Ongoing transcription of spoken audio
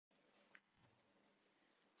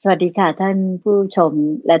สวัสดีค่ะท่านผู้ชม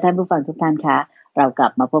และท่านผู้ฟังทุกท่านค่ะเรากลั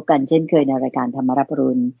บมาพบกันเช่นเคยในรายการธรรมรับอ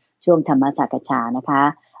รุณช่วงธรรมสักชานะคะ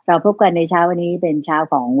เราพบกันในเช้าวันนี้เป็นเช้า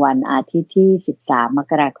ของวันอาทิตย์ที่13ม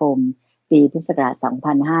กราคมปีพุทธศักราช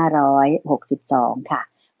2562ค่ะ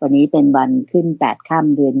วันนี้เป็นวันขึ้น8ค่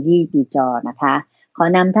ำเดือนยี่ปีจอนะคะขอ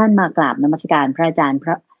นำท่านมากราบนมัสการพระอาจารย์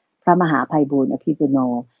พระมหาไพบูลย์อภิปุโน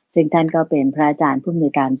ซึ่งท่านก็เป็นพระอาจารย์ผู้อำนว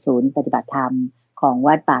ยการศูนย์ปฏิบัติธรรมของ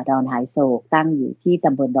วัดป่าดอนหายโศกตั้งอยู่ที่ต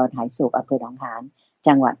ำบลดอนหายโศกอำเภอหนองหาน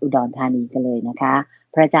จังหวัดอุดรธานีกันเลยนะคะ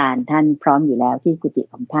พระอาจารย์ท่านพร้อมอยู่แล้วที่กุฏิ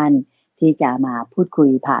ของท่านที่จะมาพูดคุย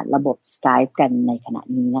ผ่านระบบ Skype กันในขณะ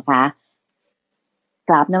นี้นะคะ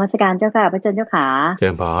กราบนมัสการเจ้าค่ะพระอาจารย์เจ้าค่ะเจริ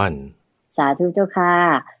ญพรสาธุเจ้าค่ะ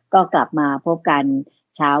ก็กลับมาพบกัน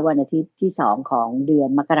เช้าวันอาทิตย์ที่2ของเดือน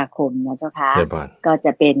มกราคมนะเจ้าค่ะก็จ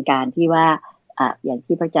ะเป็นการที่ว่าอย่าง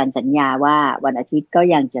ที่พระอาจารย์สัญญาว่าวันอาทิตย์ก็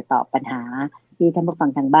ยังจะตอบปัญหาที่ท่านผู้ฟั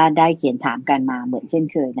งทางบ้านได้เขียนถามกันมาเหมือนเช่น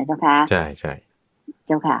เคยนะเจ้าค่ะใช่ใช่เ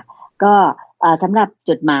จ้าค่ะก็สำหรับ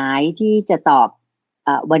จดหมายที่จะตอบ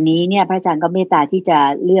วันนี้เนี่ยพระอาจารย์ก็เมตตาที่จะ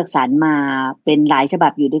เลือกสรรมาเป็นหลายฉบั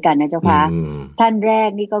บอยู่ด้วยกันนะเจ้าค่ะท่านแรก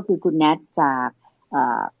นี่ก็คือคุณแนทจาก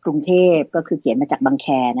กรุงเทพก็คือเขียนมาจากบางแค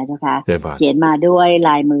นะเจ้าค่ะเขียนมาด้วยล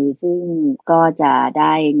ายมือซึ่งก็จะไ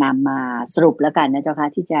ด้นำมาสรุปแล้วกันนะเจ้าค่ะ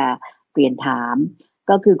ที่จะเปลี่ยนถาม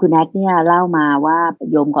ก็คือคุณแนทเนี่ยเล่ามาว่า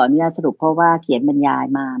โยมขออนุญาตสรุปเพราะว่าเขียนบรรยาย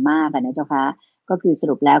มามากนะเจ้าค่ะก็คือส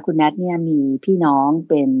รุปแล้วคุณแนทเนี่ยมีพี่น้อง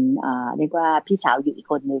เป็นเรียกว่าพี่สาวอยู่อีก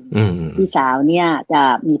คนนึงพี่สาวเนี่ยจะ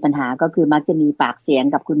มีปัญหาก็คือมักจะมีปากเสียง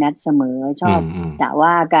กับคุณแนทเสมอชอบด่า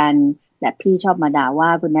ว่ากันแต่พี่ชอบมาด่าว่า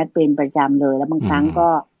คุณแนทเป็นประจำเลยแล้วบางครั้งก็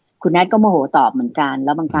คุณแนทก็โมโหตอบเหมือนกันแ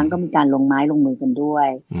ล้วบางครั้งก็มีการลงไม้ลงมือกันด้วย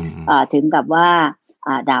ถึงกับว่า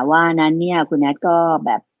ด่าว่านั้นเนี่ยคุณแนทก็แ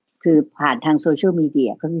บบคือผ่านทางโซเชียลมีเดี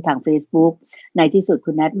ยก็คือทาง Facebook ในที่สุด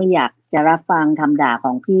คุณแนทไม่อยากจะรับฟังคำด่าข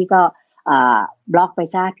องพี่ก็บล็อกไป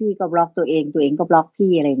ซะพี่ก็บล็อกตัวเองก็บล็อก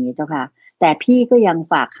พี่อะไรอย่างเงี้ยเจ้าค่ะแต่พี่ก็ยัง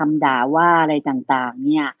ฝากคำด่าว่าอะไรต่างๆเ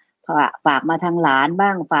นี่ยฝากมาทางหลานบ้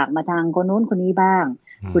างฝากมาทางคนนู้นคนนี้บ้าง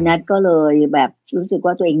คุณนัทก็เลยแบบรู้สึก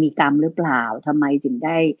ว่าตัวเองมีกรรมหรือเปล่าทำไมถึงไ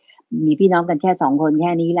ด้มีพี่น้องกันแค่2คนแ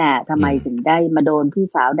ค่นี้แหละทำไมถึงได้มาโดนพี่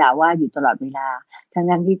สาวด่าว่าอยู่ตลอดเวลา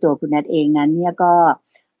ทั้งที่ตัวคุณนัทเองนั้นเนี่ย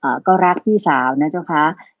ก็รักพี่สาวนะเจ้าคะ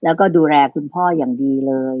แล้วก็ดูแลคุณพ่ออย่างดี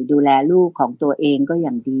เลยดูแลลูกของตัวเองก็อ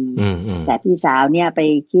ย่างดีแต่พี่สาวเนี่ยไป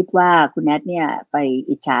คิดว่าคุณแนทเนี่ยไป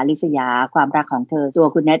อิจฉาริษยาความรักของเธอตัว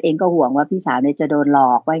คุณแนทเองก็ห่วงว่าพี่สาวเนี่ยจะโดนหล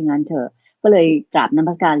อกว่างั้นเถอะก็เลยกราบน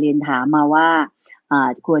มัสการเรียนถามมาว่า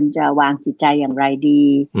ควรจะวางจิตใจอย่างไรดี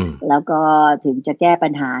แล้วก็ถึงจะแก้ปั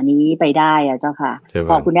ญหานี้ไปได้อะเจ้าค่ะ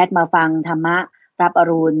พอคุณแนทมาฟังธรรมะรับอ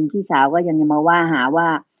รุณพี่สาวก็ยังมาว่าหาว่า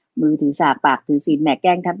มือถือสากปากถือศีลแหมแก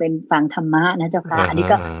ล้งทำเป็นฟังธรรมะนะเจ้าค่ะอันนี้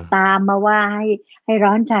ก็ตามมาว่าให้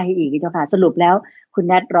ร้อนใจอีกเจ้าค่ะสรุปแล้วคุณ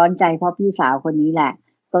แนทร้อนใจเพราะพี่สาวคนนี้แหละ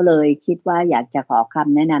ก็เลยคิดว่าอยากจะขอค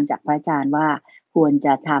ำแนะนำจากพระอาจารย์ว่าควรจ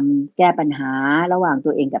ะทำแก้ปัญหาระหว่างตั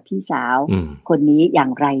วเองกับพี่สาวคนนี้อย่า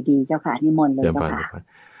งไรดีเจ้าค่ะนิมนต์เลยเจ้าค่ะ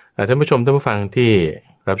ท่านผู้ชมท่านผู้ฟังที่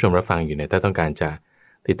รับชมรับฟังอยู่เนี่ยถ้าต้องการจะ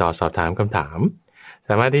ติดต่อสอบถามคำถามส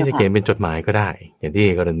ามารถที่จะเขียนเป็นจดหมายก็ได้อย่างที่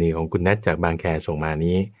กรณีของคุณแนทจากบางแคส่งมา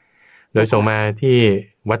นี้โดยส่งมาที่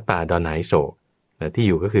วัดป่าดอนหายโศกที่อ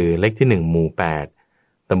ยู่ก็คือเลขที่1หมู่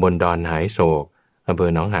8ตำบลดอนหายโศกอำเภอ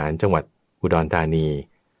หนองหานจังหวัดอุดรธานี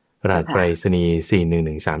รหัสไปรษณีย์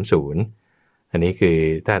41130อันนี้คือ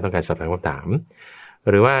ถ้าต้องการสอบถามคำถาม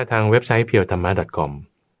หรือว่าทางเว็บไซต์ purethamma.com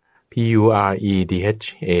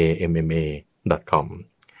puredhamma.com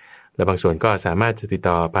และบางส่วนก็สามารถจะติด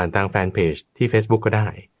ต่อผ่านทางแฟนเพจที่ Facebook ก็ได้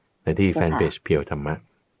ในที่แฟนเพจ Pure Dhamma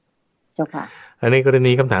เจ้าค่ะในกร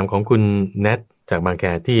ณีคำถามของคุณแนทจากบางแค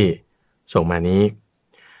ที่ส่งมานี้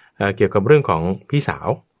เกี่ยวกับเรื่องของพี่สาว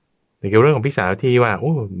เกี่ยวกับเรื่องของพี่สาวที่ว่าโ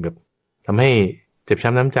อ้แบบทำให้เจ็บช้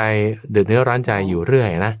ำน้ำใจเดือดเนื้อร้อนใจอยู่เรื่อย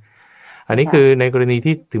นะอันนี้คือในกรณี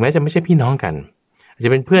ที่ถึงแม้จะไม่ใช่พี่น้องกันอาจจ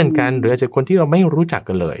ะเป็นเพื่อนกันหรืออาจจะคนที่เราไม่รู้จัก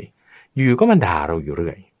กันเลยอยู่ก็มันด่าเราอยู่เรื่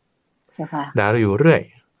อยด่าเราอยู่เรื่อย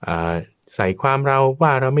ใส่ความเราว่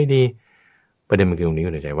าเราไม่ดีประเด็นมันคือตรงนี้อ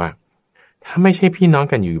ยู่ในใจว่าถ้าไม่ใช่พี่น้อง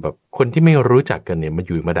กันอยู่แบบคนที่ไม่รู้จักกันเนี่ยมาอ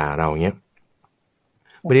ยู่มาด่าเราเงี้ย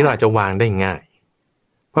วันนี้เราอาจจะวางได้ง่าย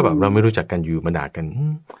เพราะแบบเราไม่รู้จักกันอยู่มาด่ากัน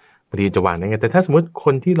บางทีจะวางได้ง่ายแต่ถ้าสมมติค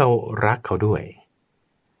นที่เรารักเขาด้วย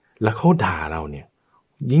แล้วเขาด่าเราเนี่ย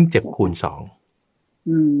ยิ่งเจ็บคูณ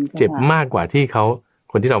2เจ็บมากกว่าที่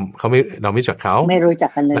คนที่เราไม่รู้จักเขาไม่รู้จั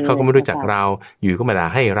กกันเลยแล้วเขาก็ไม่รู้จักเราอยู่ก็มาด่า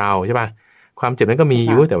ให้เราใช่ป่ะความเจ็บนั้นก็มีอ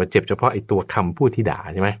ยู่แต่ว่าเจ็บเฉพาะไอ้ตัวคำพูดที่ด่า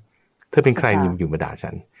ใช่ไหมถ้าเป็นใครอยู่มาด่า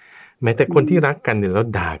ฉันแม้แต่คนที่รักกันเนี่ยแล้ว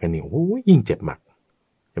ด่ากันเนี่ยโอ้ยยิ่งเจ็บมาก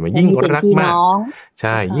ใช่ไหมยิ่งรักมากใ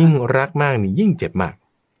ช่ยิ่งรักมากนี่ยิ่งเจ็บมาก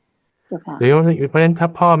เพราะฉะนั้นถ้า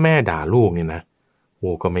พ่อแม่ด่าลูกเนี่ยนะโอ้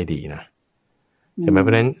ก็ไม่ดีนะ ใช่ไหมเพร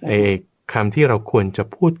าะฉะนั้นไอ้คำที่เราควรจะ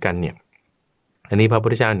พูดกันเนี่ยอันนี้พระพุท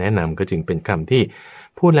ธเจ้าแนะนำก็จึงเป็นคำที่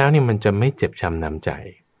พูดแล้วเนี่ยมันจะไม่เจ็บช้ำน้ำใจ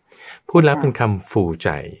พูดแล้วเป็นคำฟูใจ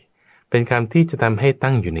เป็นคำที่จะทำให้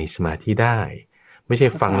ตั้งอยู่ในสมาธิได้ไม่ใช่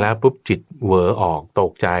ฟังแล้วปุ๊บจิตเหวอออกต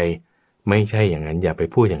กใจไม่ใช่อย่างนั้นอย่าไป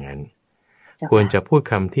พูดอย่างนั้นควรจะพูด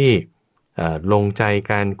คำที่ลงใจ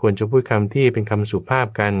กันควรจะพูดคำที่เป็นคำสุภาพ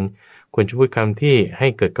กันควรจะพูดคำที่ให้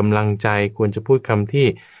เกิดกำลังใจควรจะพูดคำที่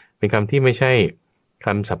เป็นคำที่ไม่ใช่ค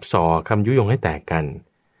ำสับสอคำยุยงให้แตกกัน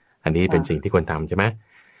อันนี้เป็นสิ่งที่ควรทำใช่ไหม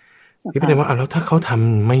ที่ประเด็นว่าแล้วถ้าเขาท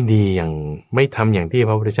ำไม่ดีอย่างไม่ทำอย่างที่พ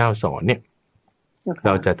ระพุทธเจ้าสอนเนี่ยเร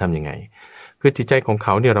าจะทำยังไงคือจิตใจของเข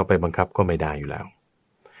าเนี่ยเราไปบังคับก็ไม่ได้อยู่แล้ว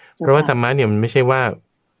เพราะว่าธรรมะเนี่ยมันไม่ใช่ว่า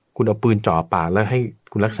คุณเอาปืนจ่อปากแล้วให้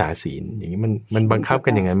คุณรักษาศีลอย่างนี้มันบังคับกั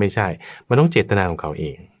นอย่างนั้นไม่ใช่มันต้องเจตนาของเขาเอ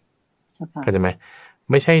งเข้าใจไหม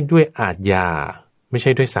ไม่ใช่ด้วยอาทยาไม่ใ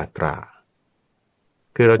ช่ด้วยศาสตรา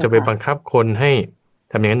คือเราจะไปบังคับคนให้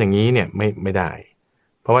ทำอย่างนั้นอย่างนี้เนี่ยไม่ได้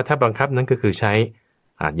เพราะว่าถ้าบังคับนั้นก็คือใช้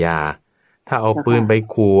อาทยาถ้าเอาปืนไป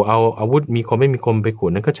ขู่เอาอาวุธมีคมไม่มีคมไปขู่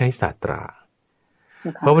นั้นก็ใช้ศาสตรา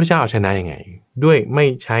พระพุทธเจ้าเอาชนะยังไงด้วยไม่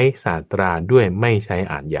ใช้ศาสตราด้วยไม่ใช้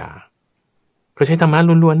อาทยาก็ใช้ธรรมะ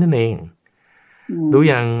ล้วนๆนั่นเองดู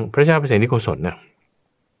อย่างพระเจ้าเปรตนิโคศลนะ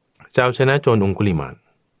เจ้าชนะโจรองคุลิมาน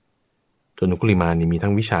โจรองคุลิมานนี่มีทั้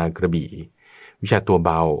งวิชากระบี่วิชาตัวเบ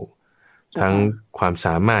าทั้งความส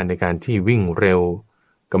ามารถในการที่วิ่งเร็ว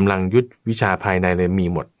กำลังยุทธวิชาภายในเลยมี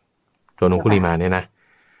หมดโจรองคุลิมานเนี่ยนะ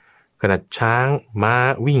ขนาดช้างม้า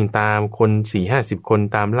วิ่งตามคน 4-50 คน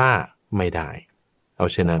ตามล่าไม่ได้เอา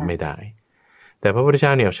ชนะไม่ได้แต่พระพุทธเจ้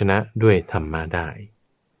าเนี่ยเอาชนะด้วยธรรมะได้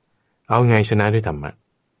เอาไงชนะด้วยธรรมะ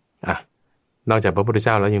นอกจากพระพุทธเ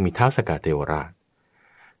จ้าแล้วยังมีท้าวสกเทวราช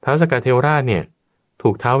ท้าวสกเทวราชเนี่ยถู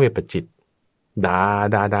กท้าวเวปจิตด่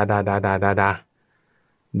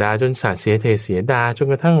าจนสาดเสียเทเสียด่าจน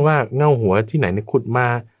กระทั่งว่าเง่าหัวที่ไหนเนี่ยขุดมา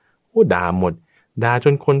ด่าหมดด่าจ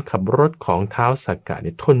นคนขับรถของท้าวสกกะเ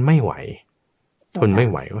นี่ยทนไม่ไหว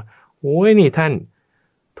ว่าโอ้ยนี่ท่าน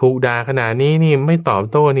ถูกด่าขนาดนี้นี่ไม่ตอบ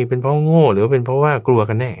โต้นี่เป็นเพราะโง่หรือเป็นเพราะว่ากลัว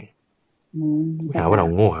กันแน่หาว่าเรา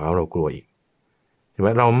โง่หาว่าเรากลัวอีกเห็นไหม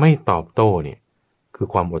เราไม่ตอบโต้เนี่ยคือ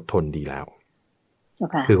ความอดทนดีแล้ว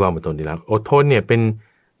คือความอดทนดีแล้วอดทนเนี่ยเป็น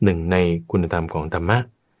หนึ่งในคุณธรรมของธรรมะ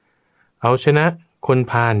เอาชนะคน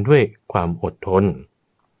พาลด้วยความอดทน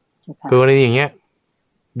คืออะไรอย่างเงี้ย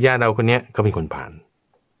ญาติเราคนเนี้ยเขาเป็นคนพาล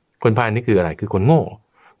นี่คืออะไรคือคนโง่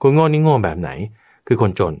นี่โง่แบบไหนคือค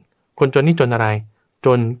นจนนี่จนอะไรจ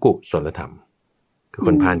นกุศลธรรมคือค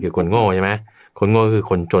นพาลคือคนโง่ใช่ไหมคนโง่คือ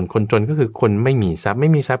คนจนก็คือคนไม่มีทรัพ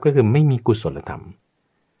ย์ก็คือไม่มีกุศลธรรม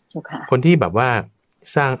คนที่แบบว่า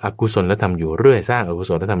สร้างอกุศลธรรมอยู่เรื่อย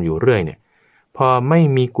เนี่ยพอไม่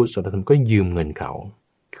มีกุศลธรรมก็ยืมเงินเขา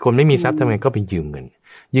คนไม่มีทรัพย์ทำไงก็ไปยืมเ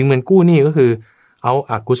งินกู้หนี้ก็คือเอา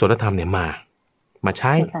อกุศลธรรมเนี่ยมาใ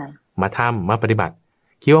ช้มาทำมาปฏิบัติ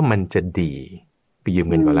คิดว่ามันจะดีไปยืม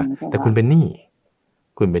เงินก่อนละแต่คุณเป็นหนี้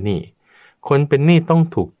คนเป็นหนี้ต้อง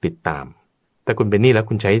ถูกติดตามแต่คุณเป็นหนี้แล้ว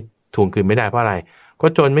คุณใช้ทวงคืนไม่ได้เพราะอะไรก็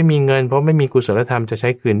จนไม่มีเงินเพราะไม่มีกุศลธรรมจะใช้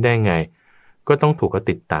คืนได้ไงก็ต้องถูกก็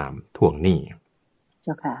ติดตามทวงหนี้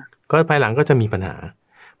ก็ภายหลังก็จะมีปัญหา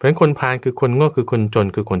เพราะฉะนั้นคนพาลคือคนโง่คือคนจน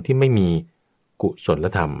คือคนที่ไม่มีกุศล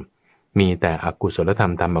ธรรมมีแต่อกุศลธรร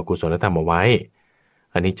มทำอกุศลธรรมเอาไว้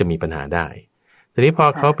อันนี้จะมีปัญหาได้ทีนี้พอ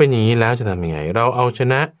เขาเป็นอย่างนี้แล้วจะทำยังไงเราเอาช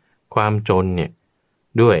นะความจนเนี่ย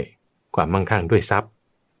ด้วยความมั่งคั่งด้วยทรัพย์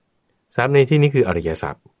ในที่นี้คืออริยท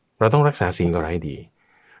รัพย์เราต้องรักษาศีลของเราให้ดี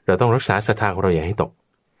เราต้องรักษาศรัทธาของเราอย่าให้ตก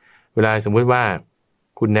เวลาสมมุติว่า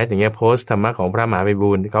คุณแนทอย่างเงี้ยโพสต์ธรรมะของพระมหาไพ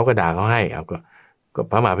บูลย์เขาก็ด่าเขาให้ก็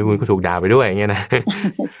พระมหาไพบูลย์ก็ถูกด่าไปด้วยอย่างเงี้ยนะ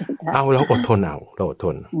เราอดทนเราอดท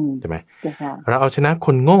นใช่ไหมเราเอาชนะค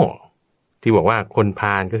นโง่ที่บอกว่าคนพ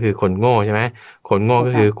าลก็คือคนโง่ใช่ไหมคนโง่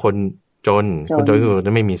ก็คือคนจนก็คือ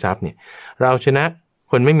ไม่มีทรัพย์เนี่ยเราเอาชนะ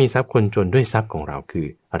คนไม่มีทรัพย์คนจนด้วยทรัพย์ของเราคือ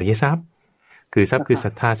อริยทรัพย์คือทรัพย์คือศรั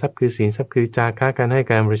ทธาทรัพย์คือศีลทรัพย์คือจาคะการให้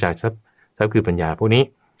การบริจาคทรัพย์คือปัญญาพวกนี้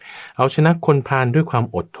เอาชนะคนพาลด้วยความ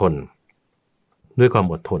อดทน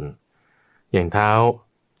อย่างท้าว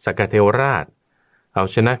สกเทวราชเอา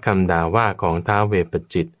ชนะคำด่าว่าของท้าวเวป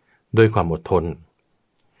จิตด้วยความอดทน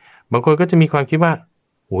บางคนก็จะมีความคิดว่า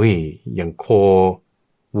อย่างโค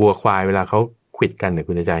วัวควายเวลาเขาขวิดกันเนี่ย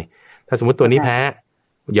คุณใจถ้าสมมติตัวนี้แพ้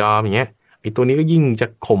ยอมอย่างเงี้ยไอ้ตัวนี้ก็ยิ่งจะ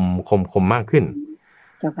ข่มมากขึ้น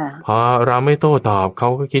พอเราไม่โต้ตอบเขา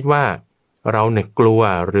ก็คิดว่าเราเนี่ยกลัว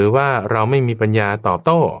หรือว่าเราไม่มีปัญญาตอบโ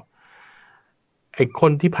ต้ไอ้ค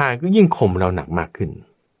นที่พาก็ยิ่งข่มเราหนักมากขึ้น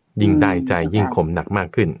ยิ่งได้ใจยิ่งข่มหนักมาก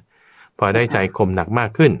ขึ้นพอได้ใจข่มหนักมาก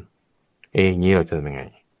ขึ้นอย่างนี้เราจะทำยังไง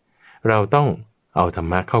เราต้องเอาธรร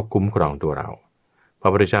มะเข้าคุ้มครองตัวเราพระ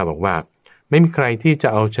พุทธเจ้าบอกว่าไม่มีใครที่จะ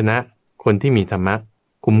เอาชนะคนที่มีธรรมะ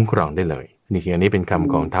คุ้มครองได้เลย อันนี้เป็นค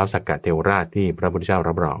ำของท้าวสักกะเทวราชที่พระพุทธเจ้า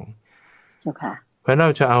รับรองเจ้าค่ะเพราะเรา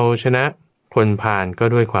จะเอาชนะคนพาลก็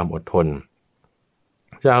ด้วยความอดทน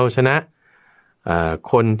จะเอาชนะ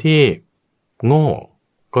คนที่โง่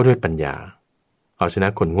ก็ด้วยปัญญาเอาชนะ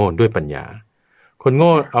คนโง่ด้วยปัญญาคนโ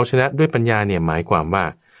ง่เอาชนะด้วยปัญญาเนี่ยหมายความว่า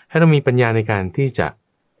ให้เรามีปัญญาในการที่จะ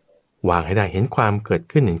วางให้ได้เห็นความเกิด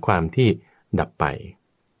ขึ้นเห็นความที่ดับไป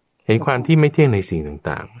เห็นความที่ไม่เที่ยงในสิ่ง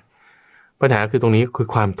ต่างๆปัญหาคือตรงนี้คือ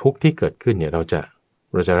ความทุกข์ที่เกิดขึ้นเนี่ยเราจ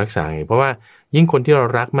ะรักษาไงเพราะว่ายิ่งคนที่เรา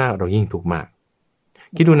รักมากเรายิ่งทุกข์มาก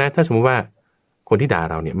คิดดูนะถ้าสมมุติว่าคนที่ด่า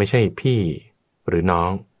เราเนี่ยไม่ใช่พี่หรือน้อ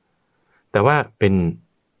งแต่ว่าเป็น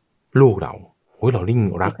ลูกเราโอ้ยเรายิ่ง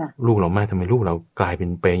รักลูกเรามากทำไมลูกเรากลายเป็น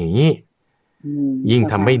อย่างนี้ยิ่ง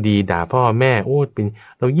ทำไม่ดีด่าพ่อแม่โอ้เป็น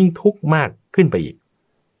เรายิ่งทุกข์มากขึ้นไปอีก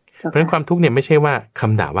เพราะฉะนั้นความทุกข์เนี่ยไม่ใช่ว่าค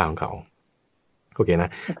ำด่าว่าของเขาโอเคนะ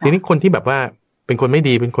ทีนี้คนที่แบบว่าเป็นคนไม่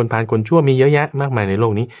ดีเป็นคนพาลคนชั่วมีเยอะแยะมากมายในโล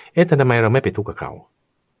กนี้ทำไมเราไม่ไปทุกข์กับเขา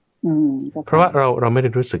เพราะว่าเราไม่ได้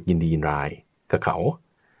รู้สึกยินดียินร้ายกับเขา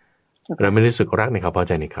เราไม่ได้รู้สึกรักในเขาพอใ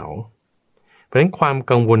จในเขาเพราะฉะนั้นความ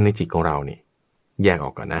กังวลในจิตของเราเนี่ยแยกอ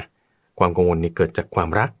อกก่อนนะความกังวลนี่เกิดจากความ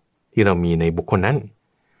รักที่เรามีในบุคคลนั้น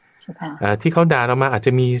ที่เขาด่าเรามาอาจจ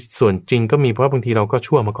ะมีส่วนจริงก็มีเพราะบางทีเราก็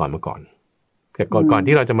ชั่วมาก่อนแต่ก่อน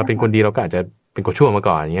ที่เราจะมาเป็นคนดีเราก็อาจจะเป็นคนชั่วมา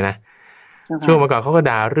ก่อนอย่างนี้นะชั่วมาก่อนเขาก็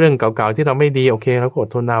ด่าเรื่องเก่าๆที่เราไม่ดีโอเคเราก็อด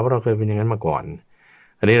ทนเอาเพราะเราเคยเป็นอย่างนั้นมาก่อน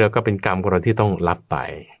อันนี้เราก็เป็นกรรมของเราที่ต้องรับไป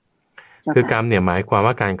คือกรรมเนี่ยหมายความ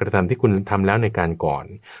ว่าการกระทำที่คุณทำแล้วในการก่อน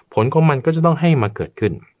ผลของมันก็จะต้องให้มาเกิดขึ้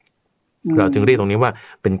นเราจึงเรียกตรงนี้ว่า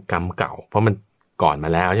เป็นกรรมเก่าเพราะมันก่อนมา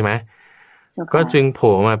แล้วใช่ไหมก็จึงโผ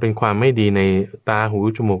ล่มาเป็นความไม่ดีในตาหู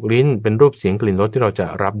จมูกลิ้นเป็นรูปเสียงกลิ่นรสที่เราจะ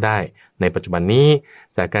รับได้ในปัจจุบันนี้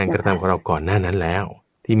จากการกระทำของเราก่อนหน้านั้นแล้ว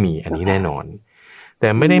ที่มีอันนี้แน่นอนแต่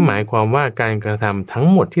ไม่ได้หมายความว่าการกระทำทั้ง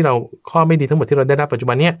หมดที่เราข้อไม่ดีทั้งหมดที่เราได้รับปัจจุ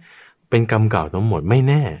บันเนี้ยเป็นกรรมเก่าทั้งหมดไม่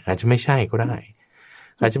แน่อาจจะไม่ใช่ก็ได้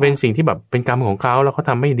อาจจะเป็นสิ่งที่แบบเป็นกรรมของเขาแล้วเขา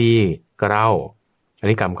ทำไม่ดีกับเราอัน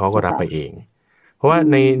นี้กรรมเขาก็รับไปเองเพราะว่า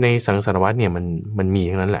ในสังสารวัฏเนี่ยมันมี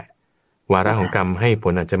ทั้งนั้นแหละวาระของกรรมให้ผ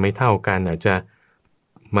ลอาจจะไม่เท่ากันอาจจะ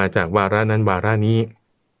มาจากวาระนั้นวาระนี้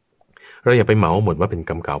เราอย่าไปเหมาหมดว่าเป็น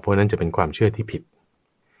กรรมเก่าเพราะนั้นจะเป็นความเชื่อที่ผิด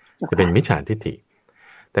จะเป็นมิจฉาทิฏฐิ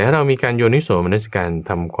แต่ถ้าเรามีการโยนิโสมนสิการ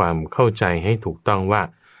ทำความเข้าใจให้ถูกต้องว่า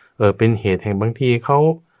เป็นเหตุแห่งบางทีเขา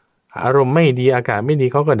อารมณ์ไม่ดีอากาศไม่ดี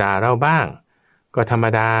เขาก็ด่าเราบ้างก็ธรรม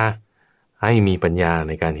ดาให้มีปัญญาใ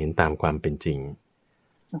นการเห็นตามความเป็นจริง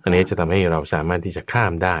อันนี้จะทำให้เราสามารถที่จะข้า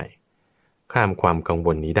มความกังว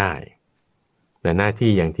ลนี้ได้แต่หน้าที่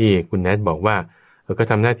อย่างที่คุณแนทบอกว่าก็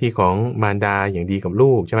ทำหน้าที่ของมารดาอย่างดีกับ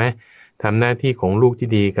ลูกใช่ไหมทำหน้าที่ของลูกที่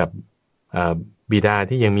ดีกับบิดา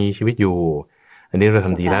ที่ยังมีชีวิตอยู่อันนี้เราท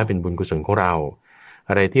ำดีแล้วเป็นบุญกุศลของเรา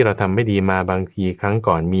อะไรที่เราทำไม่ดีมาบางทีครั้ง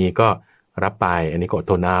ก่อนมีก็รับไปอันนี้ก็อด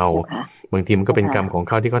ทนเอาบางทีมันก็เป็นกรรมของเ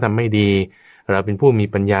ขาที่เขาทำไม่ดีเราเป็นผู้มี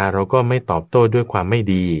ปัญญาเราก็ไม่ตอบโต้ด้วยความไม่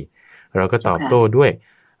ดีเราก็ตอบโต้ด้วย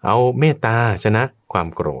เอาเมตตาชนะความ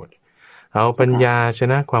โกรธเอาปัญญาช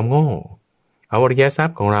นะความโง่เอาอริยทรัพ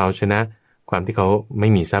ย์ของเราชนะความที่เขาไม่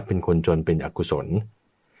มีทรัพย์เป็นคนจนเป็นอกุศล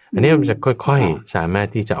อันนี้มันจะค่อยๆสามารถ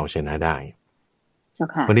ที่จะเอาชนะได้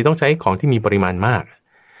บางทีต้องใช้ของที่มีปริมาณมาก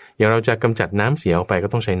อย่างเราจะกำจัดน้ำเสียออกไปก็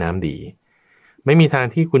ต้องใช้น้ำดีไม่มีทาง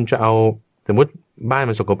ที่คุณจะเอาสมมติบ้าน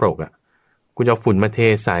มันสกปรกอ่ะคุณจะเอาฝุ่นมาเท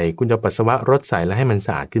ใส่คุณจะปัสสาวะรดใส่แล้วให้มันส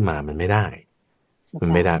ะอาดขึ้นมามันไม่ได้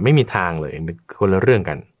ไม่มีทางเลยเป็นคนละเรื่อง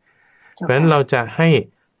กันเพราะฉะนั้นเราจะให้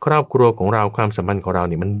ครอบครัวของเราความสัมพันธ์ของเรา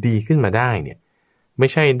เนี่ยมันดีขึ้นมาได้เนี่ยไม่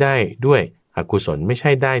ใช่ได้ด้วยอกุศลไม่ใ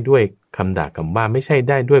ช่ได้ด้วยคำด่าคำว่าไม่ใช่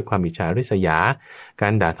ได้ด้วยความอิจฉาริษยากา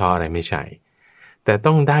รด่าทออะไรไม่ใช่แต่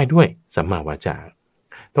ต้องได้ด้วยสัมมาวาจา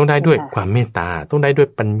ต้องได้ด้วยความเมตตาต้องได้ด้วย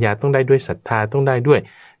ปัญญาต้องได้ด้วยศรัทธาต้องได้ด้วย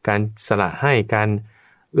การสละให้การ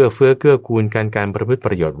เอื้อเฟื้อเกื้อกูลการประพฤติป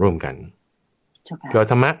ระโยชน์ร่วมกันก็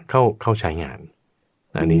ธรรมะเข้าใช้งาน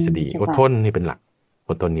อันนี้จะดีอดทนนี่เป็นหลัก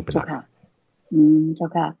อดทนนี่เป็นหลักเจ้า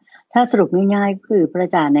ค่ะถ้าสรุปง่ายๆคือพระอ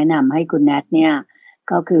าจารย์แนะนำให้คุณแนทเนี่ย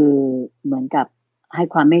ก็คือเหมือนกับให้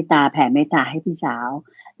ความเมตตาแผ่เมตตาให้พี่สาว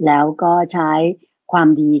แล้วก็ใช้ความ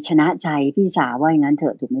ดีชนะใจพี่สาวว่าอย่างนั้นเถ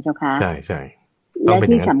อะถูกไหมเจ้าค่ะใช่ใช่และ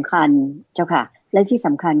ที่สำคัญเจ้าค่ะและที่ส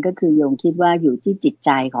ำคัญก็คือโยมคิดว่าอยู่ที่จิตใจ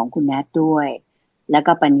ของคุณแนทด้วยแล้ว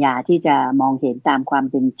ก็ปัญญาที่จะมองเห็นตามความ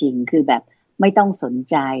เป็นจริงคือแบบไม่ต้องสน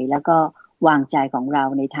ใจแล้วก็วางใจของเรา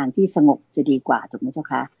ในทางที่สงบจะดีกว่าถูกไหมเจ้า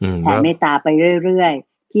คะแผ่เมตตาไปเรื่อย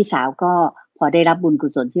ๆพี่สาวก็พอได้รับบุญกุ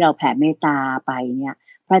ศลที่เราแผ่เมตตาไปเนี่ย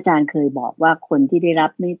พระอาจารย์เคยบอกว่าคนที่ได้รั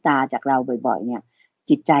บเมตตาจากเราบ่อยๆเนี่ย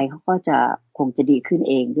จิตใจเขาก็จะคงจะดีขึ้น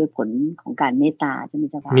เองด้วยผลของการเมตตาใช่ไหม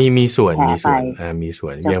เจ้าคะมีส่วน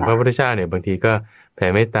อย่างพระพุทธเจ้าเนี่ยบางทีก็แผ่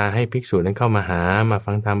เมตตาให้ภิกษุนั้นเข้ามาหามา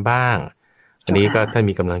ฟังธรรมบ้างอันนี้ก็ท่าน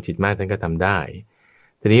มีกำลังจิตมากท่านก็ทำได้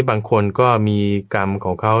ทีนี้บางคนก็มีกรรมข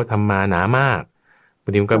องเขาทำมาหนามากบา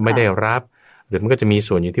งทีมันก็ไม่ได้รับหรือมันก็จะมี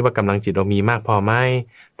ส่วนอยู่ที่ว่ากำลังจิตเรามีมากพอไหม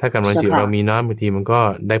ถ้ากำลังจิตเรามีน้อยบางทีมันก็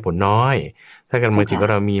ได้ผลน้อยถ้ากำลังจิต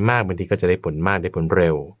เรามีมากบางทีก็จะได้ผลมากได้ผลเ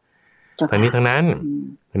ร็วทั้งนี้ทั้งนั้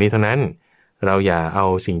นเราอย่าเอา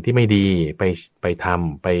สิ่งที่ไม่ดีไปท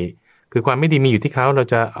ำไปคือความไม่ดีมีอยู่ที่เขาเรา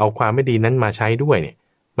จะเอาความไม่ดีนั้นมาใช้ด้วยเนี่ย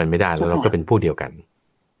มันไม่ได้แล้วเราก็เป็นผู้เดียวกัน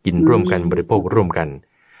กินร่วมกันบริโภคร่วมกัน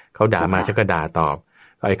เขาด่ามาฉันก็ด่าตอบ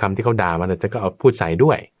ไอ้คำที่เขาด่ามาฉันก็เอาพูดใส่ด้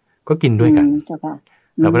วยก็กินด้วยกัน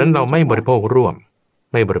เพราะฉะนั้นเราไม่บริโภคร่วม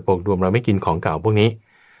เราไม่กินของเก่าพวกนี้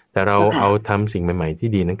แต่เราเอาทำสิ่งใหม่ๆที่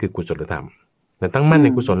ดีนั่นคือกุศลธรรมแต่ตั้งมั่นใน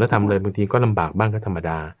กุศลธรรมเลยบางทีก็ลำบากบ้างก็ธรรมด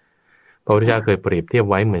าพระพุทธเจ้าเคยเปรียบเทียบ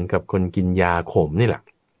ไว้เหมือนกับคนกินยาขมนี่แหละ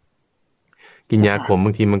กินยาขมบ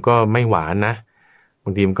างทีมันก็ไม่หวานนะบ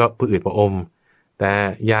างทีมันก็ผืดผอมแต่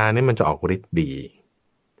ยาเนี่ยมันจะออกฤทธิ์ดี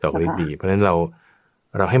เพราะฉะนั้นเร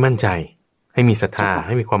าให้มั่นใจให้มีศรัทธาใ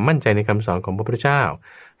ห้มีความมั่นใจในคำสอนของพระพุทธเจ้า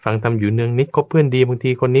ฟังทำอยู่เนืองนิดคบเพื่อนดีบางที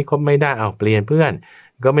คนนี้คบไม่ได้เอาเปลี่ยนเพื่อน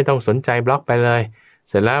ก็ไม่ต้องสนใจบล็อกไปเลย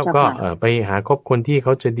เสร็จแล้วก็ไปหาคบคนที่เข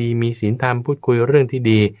าจะดีมีศีลธรรมพูดคุยเรื่องที่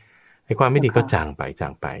ดีไอ้ความไม่ดีก็จางไ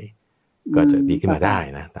ปก็จะดีขึ้นมาได้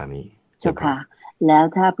นะตามนี้เจ้าค่ะแล้ว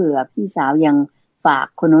ถ้าเผื่อพี่สาวยังฝาก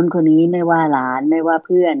คนนู้นคนนี้ไม่ว่าหลานไม่ว่าเ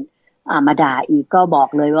พื่อนมาด่าอีกก็บอก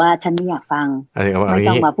เลยว่าฉันไม่อยากฟังไม่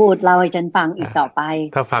ต้องมาพูดเล่าให้ฉันฟังอีกต่อไป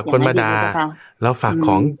ถ้าฝากคนมาด่าแล้วฝากข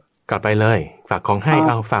องกลับไปเลยฝากของให้เ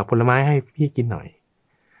อาฝากผลไม้ให้พี่กินหน่อย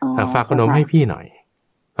ฝากขนมให้พี่หน่อย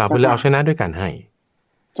ฝากไปเลยเอาชนะด้วยกันให้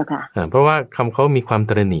เจ้าค่ะเพราะว่าคำเขามีความ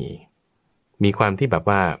ตระหนี่มีความที่แบบ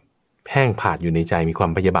ว่าแห้งผาดอยู่ในใจมีควา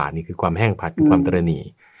มพยาบาทนี่คือความแห้งผาดคือความตระหนี่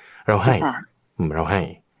เราให้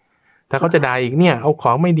ถ้าเขาจะด่าอีกเนี่ยเอาข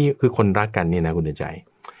องไม่ดีคือคนรักกันเนี่ยนะคุณเดินใจ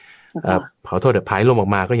ขอโทษแต่ผายลมออก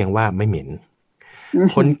มาก็ยังว่าไม่เหม็น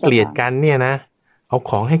คนเกลียดกันเนี่ยนะเอา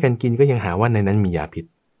ของให้กันกินก็ยังหาว่าในนั้นมียาพิษ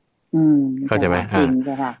เข้าใจไหม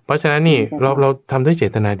เพราะฉะนั้นนี่เราทำด้วยเจ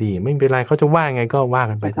ตนาดีไม่เป็นไรเขาจะว่าไงก็ว่า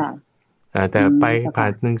กันไปแต่ไปผ่า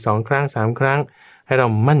น1 2 ครั้ง3 ครั้งให้เรา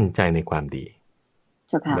มั่นใจในความดี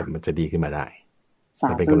แบบมันจะดีขึ้นมาได้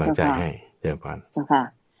จะเป็นกำลังใจให้เจริญพรเจ้าค่ะ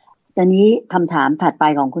ตอนนี้คำถามถัดไป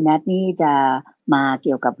ของคุณแนทนี่จะมาเ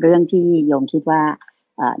กี่ยวกับเรื่องที่โยมคิดว่า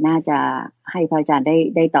น่าจะให้พระอาจารย์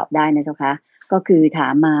ได้ตอบได้นะเจ้าค่ะก็คือถา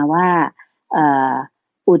มมาว่า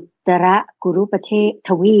อุตรกุรุประเทศท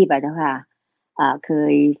วีปเจ้าค่ะเค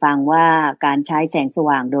ยฟังว่าการใช้แสงส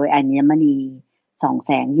ว่างโดยอัญมณีส่องแ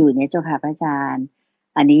สงอยู่เนี่ยเจ้าค่ะพระอาจารย์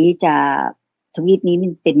อันนี้จะทวีปนี้มั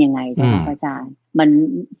นเป็นยังไงเจ้าค่ะพระอาจารย์มัน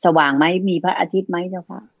สว่างไหมมีพระอาทิตย์ไหมเจ้า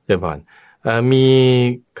ค่ะเจ้าพรมี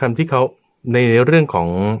คำที่เขาในเรื่องของ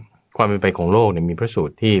ความเป็นไปของโลกเนี่ยมีพระสูต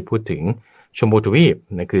รที่พูดถึงชมพูทวีป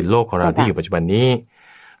นั่นคือโลกของเราที่อยู่ปัจจุบันนี้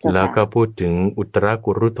แล้วก็พูดถึงอุตร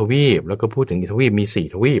กุรุทวีปแล้วก็พูดถึงทวีปมี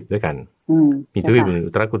4 ทวีปด้วยกันมีทวีป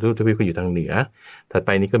อุตรกุรุทวีปก็อยู่ทางเหนือถัดไป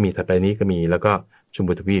นี้ก็มีถัดไปนี้ก็มีแล้วก็ชม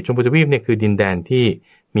พูทวีปเนี่ยคือดินแดนที่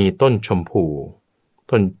มีต้นชมพู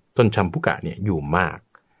ต้นชัมพุกะเนี่ยอยู่มาก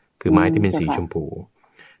คือไม้ที่เป็นสีชมพู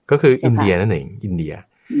ก็คืออินเดียนั่นเองอินเดีย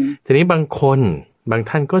ทีนี้บาง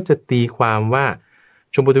ท่านก็จะตีความว่า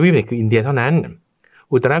ชมพูทวีปเนี่ยคืออินเดียเท่านั้น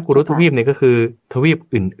อุตรกุรุทวีปเนี่ยก็คือทวีป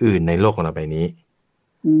อื่นๆในโลกของเราใบนี้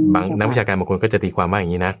บางนักวิชาการบางคนก็จะตีความว่าอย่า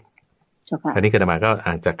งนี้นะอันนี้กระดาษมาก็อ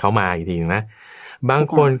าจจะเข้ามาอีกทีนึงนะบาง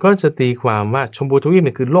คนก็จะตีความว่าชมพูทวีปเ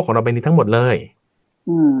นี่ยคือโลกของเราใบนี้ทั้งหมดเลย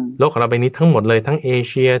โลกของเราใบนี้ทั้งหมดเลยทั้งเอ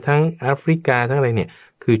เชียทั้งแอฟริกาทั้งอะไรเนี่ย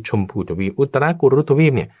คือชมพูทวีปอุตรกุรุทวี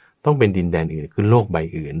ปเนี่ยต้องเป็นดินแดนอื่นคือโลกใบ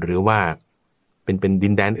อื่นหรือว่าเป็นดิ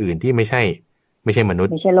นแดนอื่นที่ไม่ใช่มนุษ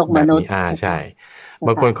ย์ไม่ใช่โลกมนุษย์ใช่บ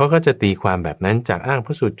างคนเขาก็จะตีความแบบนั้นจากอ้างพ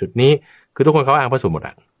ระสูตรจุดนี้คือทุกคนเขาอ้างพระสูตรหมด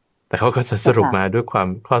อ่ะแต่เขาก็จะสรุปมาด้วยความ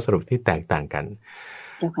ข้อสรุปที่แตกต่างกัน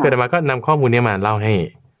ก็แต่มาก็นำข้อมูลนี้มาเล่าให้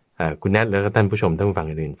คุณแนทแล้วก็ท่านผู้ชมท่านผู้ฟัง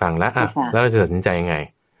อื่นฟังแล้วแล้วเราจะตัดสินใจยังไง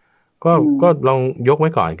ก็ลองยกไว้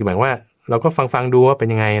ก่อนคือหมายว่าเราก็ฟังดูว่าเป็น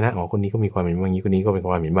ยังไงนะอ๋อคนนี้ก็มีความเห็นว่างี้คนนี้ก็เป็นค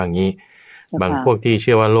วามเห็นว่างี้บางพวกที่เ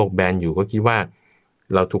ชื่อว่าโลกแบนอยู่ก็คิดว่า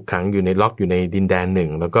เราถูกขังอยู่ในล็อกอยู่ในดินแดนหนึ่ง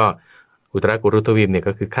แล้วก็อุตรกุรุทวีปเนี่ย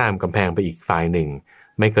ก็คือข้ามกำแพงไปอีกฝ่ายหนึ่ง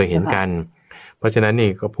ไม่เคยเห็นกันเพราะฉะนั้นนี่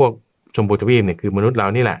ก็พวกชมพูทวีปเนี่ยคือมนุษย์เรา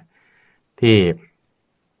นี่แหละที่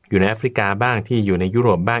อยู่ในแอฟริกาบ้างที่อยู่ในยุโร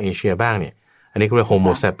ปบ้างเอเชียบ้างเนี่ยอันนี้เรียกโฮโม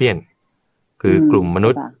ซาเปียนคือกลุ่มมนุ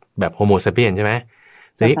ษย์แบบโฮโมซาเปียนใช่ไหม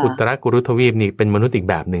ทีนี้อุตรกุรุทวีปนี่เป็นมนุษย์อีก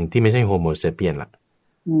แบบหนึ่งที่ไม่ใช่โฮโมซาเปียนละ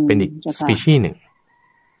เป็นอีกสปีชีส์หนึ่ง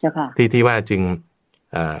ที่ว่าจึง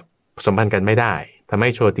ผสมพันธุ์กันไม่ได้ทำให้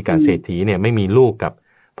โชติกาเศรษฐีเนี่ยไม่มีลูกกับ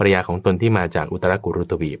ภรรยาของตนที่มาจากอุตรกุรุ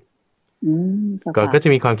ทวีปก็จะ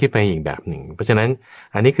มีความคิดไปอีกแบบหนึ่งเพราะฉะนั้น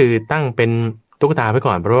อันนี้คือตั้งเป็นตุ๊กตาไว้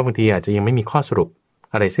ก่อนเพราะว่าบางทีอาจจะยังไม่มีข้อสรุป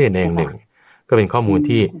อะไรเสียแดงหนึ่งก็เป็นข้อมูล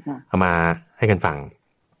ที่เอามาให้กันฟัง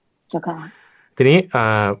ทีนี้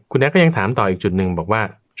คุณแอ๊ก็ยังถามต่ออีกจุดหนึ่งบอกว่า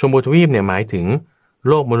ชมพูทวีปเนี่ยหมายถึง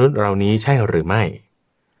โลกมนุษย์เรานี้ใช่หรือไม่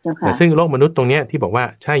แต่ซึ่งโลกมนุษย์ตรงเนี้ยที่บอกว่า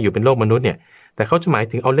ใช่อยู่เป็นโลกมนุษย์เนี่ยแต่เขาจะหมาย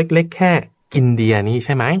ถึงเอาเล็กๆแค่อินเดียนี้ใ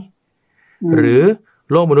ช่ไหมหรือ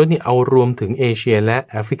โลกมนุษย์นี่เอารวมถึงเอเชียและ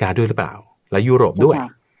แอฟริกาด้วยหรือเปล่าและยุโรปด้วย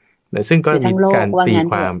ซึ่งก็มีการตี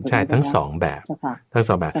ความใช่ทั้งสองแบบทั้งส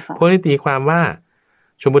องแบบพวกนี้ตีความว่า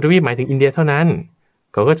ชมพูทวีปหมายถึงอินเดียเท่านั้น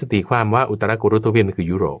เขาก็จะตีความว่าอุตรากุรุทวีปนี่คือ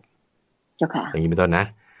ยุโรปอย่างนี้เป็นต้นนะ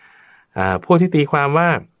พวกที่ตีความว่า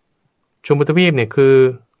ชมพูทวีปเนี่ยคือ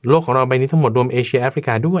โลกของเราใบนี้ทั้งหมดรวมเอเชียแอฟริก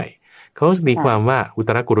าด้วยเขาจะตีความว่าอุต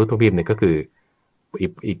รากุรุทวีปเนี่ยก็คือ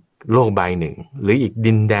อีกโลกใบหนึ่งหรืออีก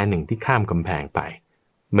ดินแดนหนึ่งที่ข้ามกำแพงไป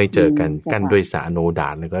ไม่เจอกันด้วยสาโนดา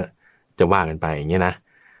นแล้วก็จะว่ากันไปอย่างเงี้ยนะ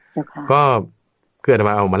ก็เกิด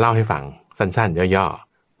มาเอามาเล่าให้ฟังสั้นๆย่อ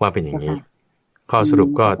ๆว่าเป็นอย่างนี้ข้อสรุป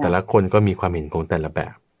ก็แต่ละคนก็มีความเห็นของแต่ละแบ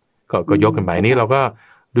บก็ยกกันไปนี้เราก็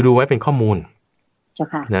ดูไว้เป็นข้อมูล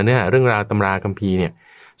นะเนี่ยเรื่องราวตำราคัมภีร์เนี่ย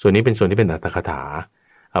ส่วนนี้เป็นส่วนที่เป็นอัตถกถา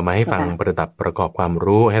เอามาให้ฟังประดับประกอบความ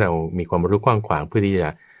รู้ให้เรามีความรู้กว้างขวางเพื่อที่จะ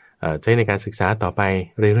ใช้ในการศึกษาต่อไป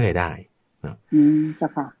เรื่อยๆได้เจ้า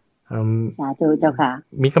ค่ะสาธุเจ้าค่ะ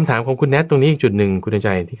มีคำถามของคุณแนทตรงนี้อีกจุดหนึ่งคุณใจ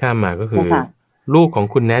ที่ข้ามมาก็คือลูกของ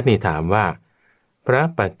คุณแนทนี่ถามว่าพระ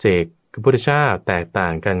ปัจเจกพุทธเจ้าแตกต่า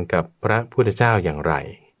งกันกับพระพุทธเจ้าอย่างไร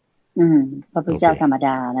พระพุทธเจ้าธรรมด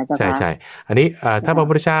านะเจ้าค่ะใช่ๆอันนี้ถ้าพระ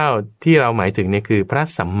พุทธเจ้าที่เราหมายถึงเนี่ยคือพระ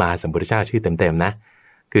สัมมาสัมพุทธเจ้าชื่อเต็มๆนะ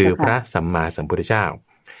คือพระสัมมาสัมพุทธเจ้า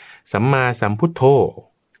สัมมาสัมพุทโธ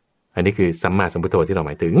อันนี้คือสัมมาสัมพุทโธที่เราห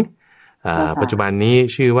มายถึงปัจจุบันนี้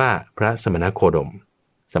ชื่อว่าพระสมณโคดม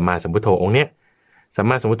สัมมาสัมพุทโธองค์เนี้ยสัม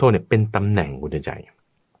มาสัมพุทโธเนี่ยเป็นตำแหน่งคุณใจ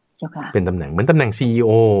เป็นตำแหน่งเหมือนตำแหน่ง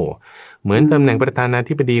CEO เหมือนตำแหน่งประธานา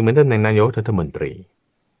ธิบดีเหมือนตำแหน่งนายกรัฐมนตรี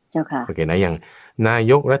เจ้าค่ะโอเคนะอย่างนา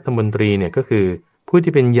ยกรัฐมนตรีเนี่ยก็คือผู้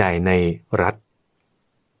ที่เป็นใหญ่ในรัฐ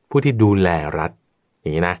ผู้ที่ดูแลรัฐอย่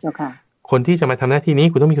างนี้นะคนที่จะมาทำหน้าที่นี้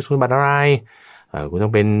คุณต้องมีคุณสมบัติอะไรคุณต้อ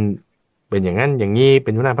งเป็นอย่างนั้นอย่างนี้เป็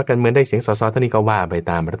นหัวหน้าพรรคการเมืองได้เสียงสสเท่านี้ก็ว่าไป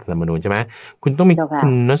ตามรัฐธรรมนูญใช่ไหมคุณต้องมีคุ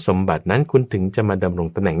ณสมบัตินั้นคุณถึงจะมาดำรง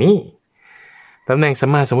ตำแหน่งนี้ตำแหน่งสัม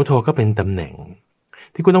มาสัมพุทโธก็เป็นตำแหน่ง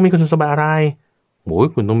ที่คุณต้องมีคุณสมบัติอะไรโอ้ย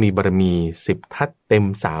คุณต้องมีบารมี10 ทัศเต็ม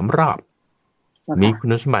3 รอบมีคุ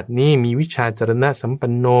ณสมบัตินี้มีวิชาจรณะสัมปั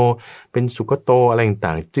นโนเป็นสุขโตอะไร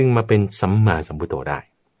ต่างๆจึงมาเป็นสัมมาสัมพุทโธได้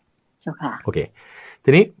โอเคที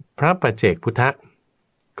นี้พระปัจเจกพุทธะ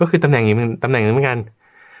ก็คือตำแหน่งอีกตำแหน่งนึงเหมือนกัน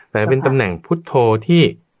แต่เป็นตำแหน่งพุทโธที่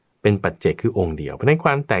เป็นปัจเจกคือองค์เดียวเพราะนั้นคว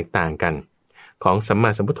ามแตกต่างกันของสัมมา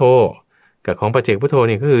สัมพุทโธกับของปัจเจกพุทโธเ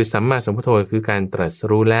นี่ยก็คือสัมมาสัมพุทโธคือการตรัส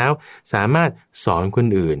รู้แล้วสามารถสอนคน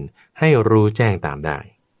อื่นให้รู้แจ้งตามได้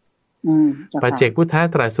ปัจเจกพุทธะ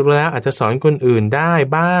ตรัสรู้แล้วอาจจะสอนคนอื่นได้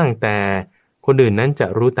บ้างแต่คนอื่นนั้นจะ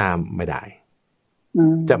รู้ตามไม่ได้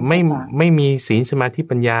จะไม่มีศีลสมาธิ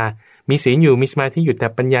ปัญญามีศีลอยู่มีสมาธิอยู่แต่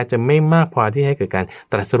ปัญญาจะไม่มากพอที่ให้เกิดการ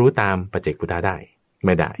ตรัสรู้ตามปัจเจกพุทธะได้ไ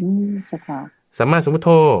ม่ได้สัมมาสัมพุทโธ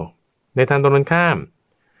ในทางตรงกันข้าม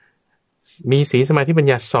มีศีลสมาธิปัญ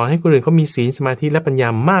ญาสอนให้คนอื่นเขามีศีลสมาธิและปัญญา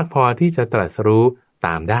มากพอที่จะตรัสรู้ต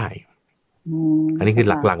ามได้อันนี้คือ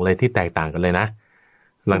หลักๆเลยที่แตกต่างกันเลยนะ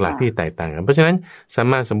หลักๆที่แตกต่างกันเพราะฉะนั้นสัม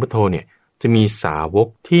มาสัมพุทโธเนี่ยจะมีสาวก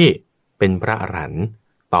ที่เป็นพระอรหันต์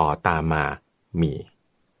ต่อตามมามี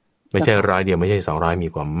ไม่ใช่100 เดียวไม่ใช่200มี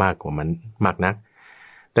กว่ามากกว่ามันมากนัก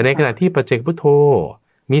แต่ในขณะที่ปัจเจกพุทโธ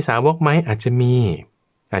มีสาวกไหมอาจจะมี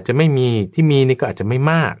อาจจะไม่มีที่มีนี่ก็อาจจะไม่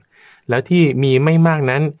มากแล้วที่มีไม่มาก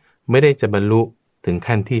นั้นไม่ได้จะบรรลุถึง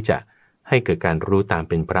ขั้นที่จะให้เกิดการรู้ตาม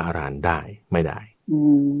เป็นพระอรหันต์ได้ไม่ได้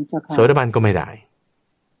โสดาบันก็ไม่ได้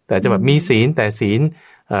แต่จะแบบมีศีลแต่ศีล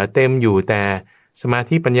เต็มอยู่แต่สมา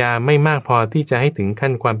ธิปัญญาไม่มากพอที่จะให้ถึงขั้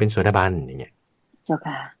นความเป็นโสดาบันอย่างเงี้ย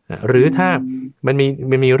หรือถ้ามัน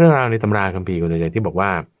มีเรื่องราวในตำราคัมภีร์คนหนึ่งที่บอกว่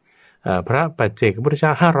าพระปัจเจกพุทธเจ้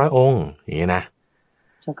า500 องค์อย่างเงี้ยนะ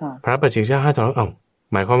พระปัจเจกเจ้า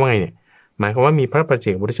500หมายความว่าไงเนี่ยหมายความว่ามีพระปัจเจ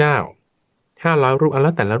กพุทธเจ้า500 รูปแล้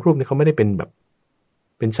วแต่ละรูปเนี่ยเขาไม่ได้เป็นแบบ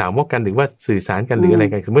เป็นสาวกกันหรือว่าสื่อสารกันหรืออะไร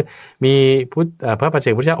กันสมมติมีพระปัจเจ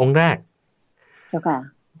กพุทธเจ้าองค์แรก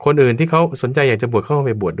คนอื่นที่เขาสนใจอยากจะบวชเข้าไ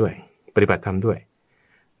ปบวชด้วยปฏิบัติธรรมด้วย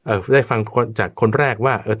ได้ฟังจากคนแรก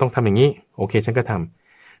ว่าต้องทำอย่างนี้โอเคฉันก็ท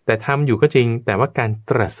ำแต่ทำอยู่ก็จริงแต่ว่าการ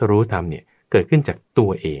ตรัสรู้ธรรมเนี่ยเกิดขึ้นจากตั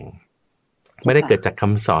วเองไม่ได้เกิดจากค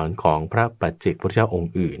ำสอนของพระปัจเจกพุทธเจ้าอง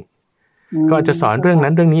ค์อื่นก็จะสอนเรื่องนั้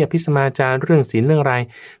นเรื่องนี้อภิสมาจารเรื่องศีลเรื่องอะไร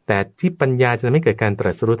แต่ที่ปัญญาจะไม่เกิดการต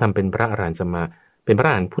รัสรู้ธรรมเป็นพระอรหันต์สัมมาเป็นพระอ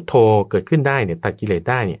รหันต์พุทโธเกิดขึ้นได้เนี่ยตัดกิเลส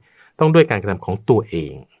ได้เนี่ยต้องด้วยการกระทำของตัวเอ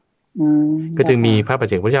งก็จึงมีพระปัจ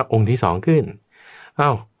เจกพุทธเจ้าองค์ที่2ขึ้น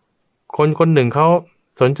คนหนึ่งเขา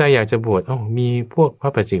สนใจอยากจะบวชมีพวกพร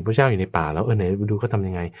ะปัจเจกพุทธเจ้าอยู่ในป่าแล้วไหนดูเขาทำ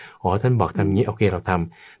ยังไงท่านบอกทำอย่างนี้โอเคเราท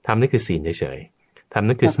ำนั่นคือศีลเฉยๆทำ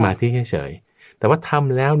นั่นคือสมาธิเฉย แต่ว่าท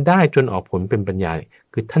ำแล้วได้จนออกผลเป็นปัญญา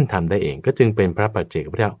คือท่านทำได้เองก็จึงเป็นพระปัจเจก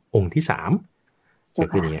พุทธเจ้าองค์ที่3ก็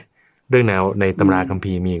คืออย่างเงี้ยเรื่องแนวในตำราคัม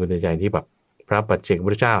ภีร์มีคุณใจที่แบบพระปัจเจกพุ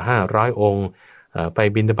ทธเจ้า500องค์ไป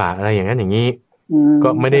บิณฑบาตอะไรอย่างนั้นอย่างนี้ก็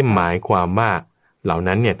ไม่ได้หมายความว่าเหล่า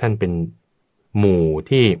นั้นเนี่ยท่านเป็นหมู่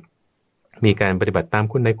ที่มีการปฏิบัติตาม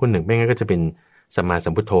คุณใดคุณหนึ่งไม่งั้นก็จะเป็นสัมมาสั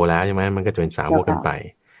มพุทโธแล้วใช่ไหมมันก็จะเป็นสาวกกันไป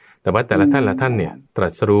แต่ว่าแต่ละท่านเนี่ยตรั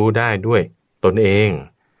สรู้ได้ด้วยตนเอง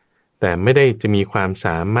แต่ไม่ได้จะมีความส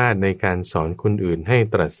ามารถในการสอนคนอื่นให้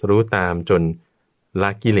ตรัสรู้ตามจนละ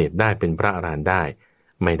กิเลสได้เป็นพระอรหันต์ได้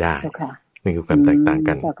ไม่ได้นี่คือความแตกต่าง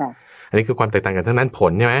กันอันนี้คือความแตกต่างกันทั้งนั้นผ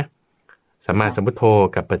ลใช่ไหมสัมมาสัมพุทโธ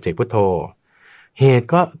กับปัจเจกพุทโธเหตุ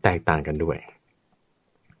ก็แตกต่างกันด้วย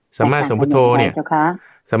สัมมาสัมพุทโธเนี่ย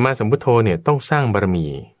สัมมาสัมพุทโธเนี่ยต้องสร้างบารมี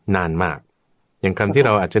นานมากอย่างคำที่เร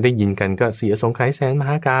าอาจจะได้ยินกันก็4อสงไขยแสนมห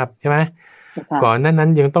ากาพย์ใช่ไหมก่อนนั้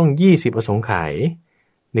นยังต้อง20อสงไขย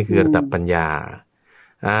นี่คือระดับปัญญา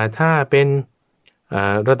ถ้าเป็น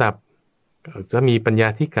ระดับจะมีปัญญา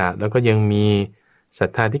ธิกะแล้วก็ยังมีศรัท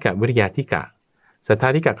ธาธิกะวิริยาธิกะศรัทธา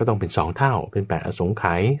ธิกะก็ต้องเป็น2เท่าเป็น8อสงไข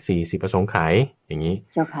ย40อสงไขยอย่างนี้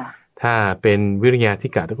ถ้าเป็นวิริยาธิ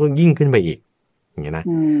กะก็ยิ่งขึ้นไปอีกอย่างนี้นะ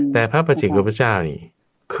แต่พระปัจเจกพุทธเจ้านี่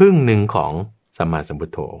ครึ่งหนึ่งของสัมมาสัมพุท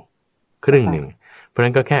โธครึ่งหนึ่งเพราะ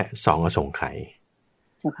นั้นก็แค่2อสงไขย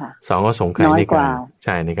2อสงไขยในการใ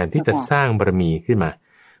ช่ในการที่จะสร้างบารมีขึ้นมา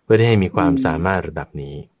เพื่อให้มีความสามารถระดับ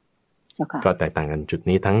นี้ก็แตกต่างกันจุด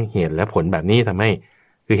นี้ทั้งเหตุและผลแบบนี้ทำให้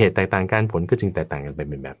คือเหตุแตกต่างกันผลก็จึงแตกต่างกันไป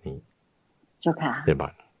เป็นแบบนี้เจ้าค่ะเดี๋ยวบอ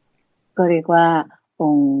กก็เรียกว่าอ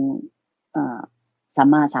งค์สัม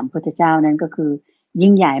มาสัมพุทธเจ้านั้นก็คือ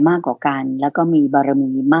ยิ่งใหญ่มากกว่ากันแล้วก็มีบาร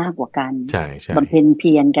มีมากกว่ากันบำเพ็ญเ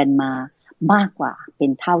พียรกันมามากกว่าเป็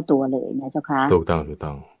นเท่าตัวเลยนะเจ้าค่ะถูกต้อง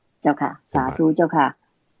เจ้าค่ะสาธุเจ้าค่ะ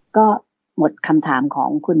ก็หมดคำถามของ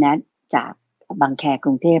คุณแนทจากบางแคก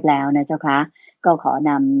รุงเทพแล้วนะเจ้าค่ะก็ขอ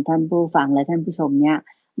นำท่านผู้ฟังและท่านผู้ชมเนี่ย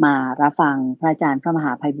มารับฟังพระอาจารย์พระมห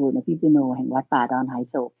าไพบูลย์อภิปุโนแห่งวัดป่าดอนไห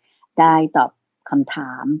โศกได้ตอบคำถ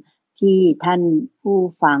ามที่ท่านผู้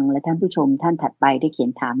ฟังและท่านผู้ชมท่านถัดไปได้เขีย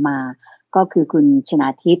นถามมาก็คือคุณชนา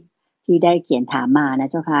ทิพย์ที่ได้เขียนถามมานะ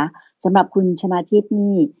เจ้าค่ะสำหรับคุณชนาทิพย์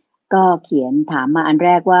นี่ก็เขียนถามมาอันแร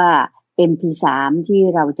กว่า MP3 ที่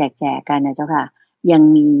เราแจกกันนะเจ้าค่ะยัง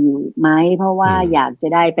มีอยู่ไหมเพราะว่าอยากจะ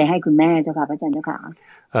ได้ไปให้คุณแม่เจ้าค่ะพระอาจารย์เจ้าค่ะ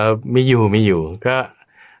มีอยู่ก็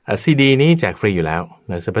ซีดีนี้แจกฟรีอยู่แล้ว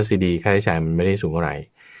นะซุปเปอร์ซีดีค่าใช้จ่ายมันไม่ได้สูงเท่าไหร่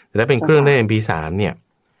แต่ถ้าเป็นเครื่องได้ MP3 เนี่ย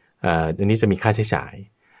อันนี้จะมีค่าใช้จ่าย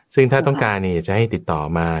ซึ่งถ้าต้องการเนี่ยจะให้ติดต่อ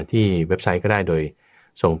มาที่เว็บไซต์ก็ได้โดย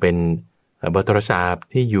ส่งเป็นเบอร์โทรศัพท์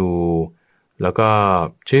ที่อยู่แล้วก็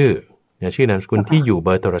ชื่อนามสกุลที่อยู่เบ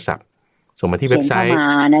อร์โทรศัพท์ส่งมาที่เว็บไซต์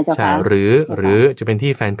ใช่หรือจะเป็น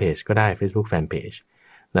ที่แฟนเพจก็ได้ Facebook แฟนเพจ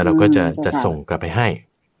แล้วเราก็จะส่งกลับไปให้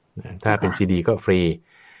ถ้าเป็นซีดีก็ฟรี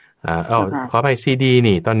ขอไปซีดี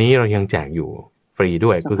นี่ตอนนี้เรายังแจกอยู่ฟรีด้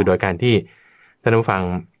วยก็คือโดยการที่ท่านผู้ฟัง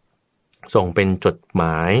ส่งเป็นจดหม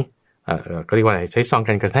ายก็เรียกว่าอะไรใช้ซอง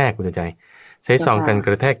กันกระแทกคุณใจใช้ซองกันก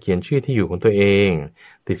ระแทกเขียนชื่อที่อยู่ของตัวเอง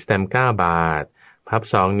ติดสแตมป์9 บาทพับ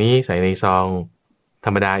ซองนี้ใส่ในซองธร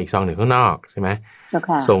รมดาอีกซองหนึ่งข้างนอกใช่ไหม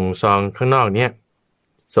ส่งซองข้างนอกเนี้ย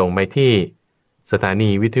ส่งไปที่สถานี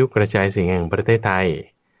วิทยุกระจายเสียงแห่งประเทศไทย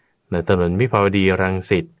ณถนนวิภาวดีรัง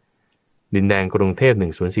สิตดินแดงกรุงเทพ10400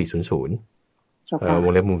ว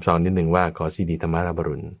งเล็บมุมซองนิดหนึ่งว่าขอซีดีธรรมาราบ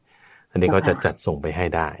รุณอันนี้เขาจะจัดส่งไปให้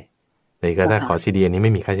ได้แต่ก็ถ้าขอซีดีอันนี้ไ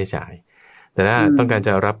ม่มีค่าใช้จ่ายแต่ถ้าต้องการจ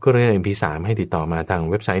ะรับเครื่อง MP3 ให้ติดต่อมาทาง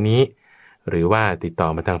เว็บไซต์นี้หรือว่าติดต่อ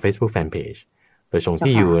มาทาง Facebook Fanpage โดยส่ง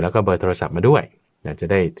ที่อยู่แล้วก็เบอร์โทรศัพท์มาด้วยจะ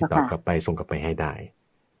ได้ติดต่อกลับไปส่งกลับไปให้ได้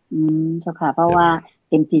เจ้าค่ะเพราะว่า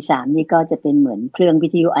MP3 นี่ก็จะเป็นเหมือนเครื่องวิ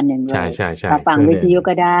ทยุอันหนึ่งเลยใช่ฟังวิทยุ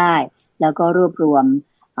ก็ได้แล้วก็รวบรวม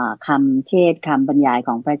คำเทศคำบรรยายข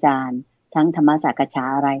องพระอาจารย์ทั้งธรรมสักกะชา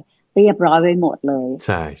อะไรเรียบร้อยไว้หมดเลยใ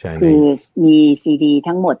ช่คือมีซีดี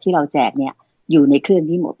ทั้งหมดที่เราแจกเนี่ยอยู่ในเครื่อง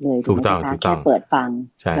ที่หมดเลยถูกต้องแค่เปิดฟัง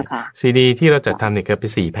ใช่ซีดีที่เราจัดทำเนี่ยคือเป็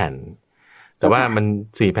น4 แผ่นแต่ว่ามัน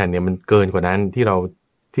4 แผ่นเนี่ยมันเกินกว่านั้นที่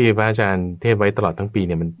พระอาจารย์เทศไว้ตลอดทั้งปีเ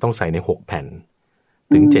นี่ยมันต้องใส่ใน6 แผ่น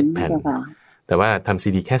ถึง7 แผ่นแต่ว่าทำซี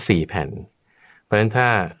ดีแค่4 แผ่นเพราะฉะนั้นถ้า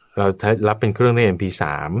เรารับเป็นเครื่องใน MP3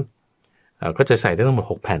 ก็จะใส่ได้ทั้งหมด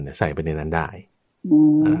6 แผ่นใส่ไปในนั้นได้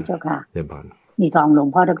เจ้าค่ะเดี๋ยวบอลมีทองหลวง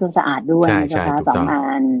พ่อดร.สะอาดด้วยเจ้าค่ะ2 อั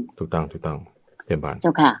นถูกต้องเดี๋ยวบอลเจ้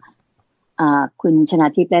าค่ะคุณชนา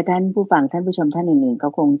ทิพย์และท่านผู้ฟังท่านผู้ชมท่านอื่นๆก็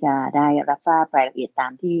คงจะได้รับทราบรายละเอียดตา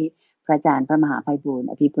มที่พระอาจารย์พระมหาไพบูลย์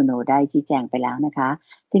อภิปุโนได้ชี้แจงไปแล้วนะคะ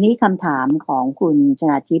ทีนี้คำถามของคุณช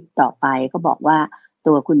นาทิพย์ต่อไปก็บอกว่า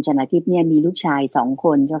ตัวคุณชนาทิพย์เนี่ยมีลูกชาย2 ค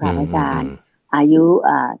นเจ้าค่ะพระอาจารย์อายุ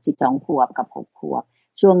12 ขวบกับ6 ขวบ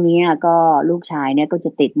ช่วงนี้ก็ลูกชายเนี่ยก็จ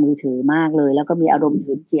ะติดมือถือมากเลยแล้วก็มีอารมณ์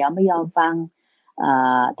ฉุนเฉียวไม่ยอมฟัง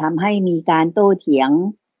ทำให้มีการโต้เถียง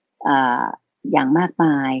อย่างมากม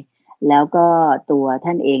ายแล้วก็ตัว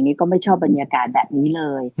ท่านเองนี่ก็ไม่ชอบบรรยากาศแบบนี้เล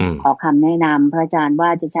ยขอคำแนะนำพระอาจารย์ว่า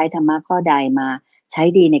จะใช้ธรรมะข้อใดมาใช้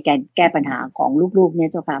ดีในการแก้ปัญหาของลูกๆเนี่ย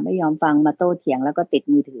เจ้าค่ะไม่ยอมฟังมาโต้เถียงแล้วก็ติด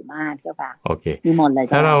มือถือมากเจ้าค่ะโอเคนิมนต์เลย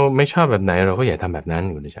ถ้าเราไม่ชอบแบบไหนเราก็อย่าทำแบบนั้น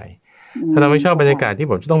คุณชัยถ้าเราไม่ชอบบรรยากาศที่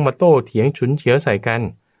ผมจะต้องมาโต้เถียงฉุนเฉียวใส่กัน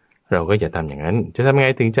เราก็อย่าทำอย่างนั้นจะทำยังไง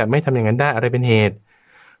ถึงจะไม่ทำอย่างนั้นได้อะไรเป็นเหตุ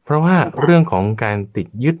เพราะว่าเรื่องของการติด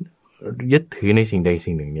ยึดถือในสิ่งใด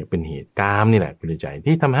สิ่งหนึ่งเนี่ยเป็นเหตุกามนี่แหละคุณใจ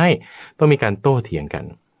ที่ทำให้ต้องมีการโต้เถียงกัน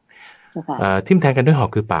ทิ่มแทงกันด้วยหอก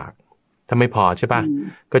คือปากถ้าไม่พอใช่ปะ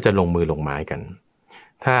ก็จะลงมือลงไม้กัน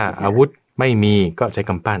ถ้าอาวุธไม่มีก็ใช้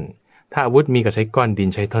กำปั้นถ้าอาวุธมีก็ใช้ก้อนดิน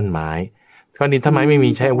ใช้ท่อนไม้ก้อนดินถ้าไม้ไม่มี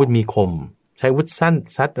ใช้อาวุธมีคมใช้อาวุธสั้น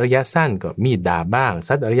ซัดระยะสั้นก็มีดดาบบ้าง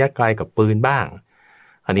ซัดระยะไกลกับปืนบ้าง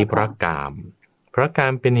อันนี้เพราะกาม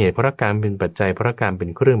เป็นเหตุเพราะกามเป็นปัจจัยเพราะกามเป็น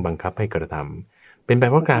เครื่องบังคับให้กระทำเป็นแบบ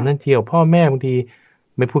เพราะกามนั่นเที่ยวพ่อแม่บางที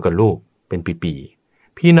ไม่พูดกับลูกเป็นปี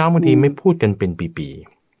ๆพี่น้องบางทีไม่พูดกันเป็นปี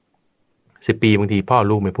ๆ10 ปีบางทีพ่อ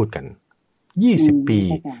ลูกไม่พูดกัน20 ปี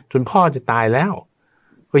จนพ่อจะตายแล้ว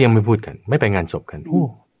ก็ยังไม่พูดกันไม่ไปงานศพกันโอ้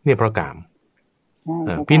เนี่ยเพราะกาม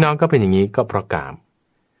พี่น้องก็เป็นอย่างนี้ก็เพราะกาม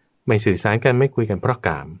ไม่สื่อสารกันไม่คุยกันเพราะก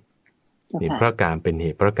ามนี่เพราะกามเป็นเห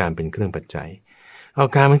ตุเพราะกามเป็นเครื่องปัจจัยเอา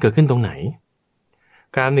กามมันเกิดขึ้นตรงไหน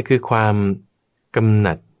กามนี่คือความกำห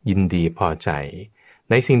นัดยินดีพอใจ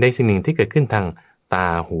ในสิ่งใดสิ่งหนึ่งที่เกิดขึ้นทางตา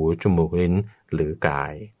หูจมูกลิ้นหรือกา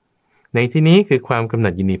ยในที่นี้คือความกำหนั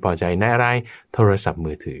ดยินดีพอใจในอะไรโทรศัพท์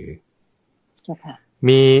มือถือ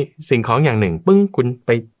มีสิ่งของอย่างหนึ่งปึ้งคุณไป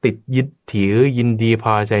ติดยึดถือยินดีพ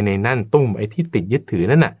อใจในนั่นตุ้มไอ้ที่ติดยึดถือ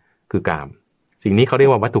นั่นน่ะคือกามสิ่งนี้เขาเรีย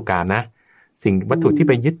กว่าวัตถุกามนะสิ่งวัตถุที่ไ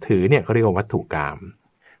ปยึดถือเนี่ยเขาเรียกว่าวัตถุกาม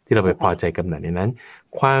ที่เราไปพอใจกำหนัดในนั้น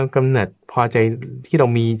ความกำหนัดพอใจที่เรา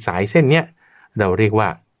มีสายเส้นเนี้ยเราเรียกว่า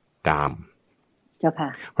กามเจ้าค่ะ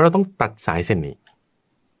เพราะเราต้องตัดสายเส้นนี้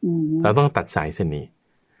เราต้องตัดสายเส้นนี้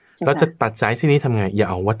เราจะตัดสายเส้นนี้ทำไงอย่า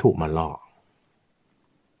เอาวัตถุมาล่อ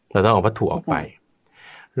เราต้องเอาวัตถุออกไป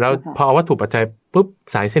เราพอเอาวัตถุปัจจัยปุ๊บ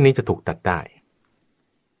สายเส้นนี้จะถูกตัดได้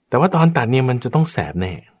แต่ว่าตอนตัดเนี่ยมันจะต้องแสบแ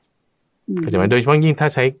น่เข้าใจไหมโดยเฉพาะยิ่งถ้า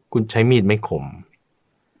คุณใช้มีดไม่คม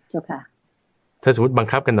เจ้าค่ะถ้าสมมติบัง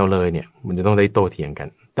คับกันเราเลยเนี่ยมันจะต้องได้โต้เถียงกัน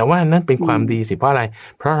แต่ว่านั่นเป็นความดีสิเพราะอะไร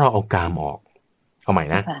เพราะเราเอากามออกเอาใหม่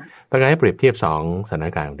นะต้องการให้เปรียบเทียบ2สถาน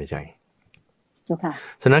การณ์ของใจ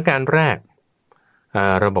สถานการณ์แรก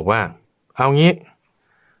เราบอกว่าเอางี้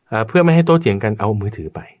เพื่อไม่ให้โต้เถียงกันเอามือถือ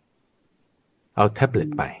ไปเอาแท็บเล็ต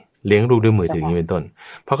ไปเลี้ยงลูกด้วยมือถือนี้เป็นต้น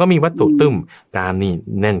พอเขามีวัตถุตึ้มกามนี่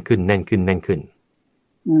แน่นขึ้น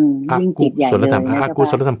อกุศลธรรมอกุ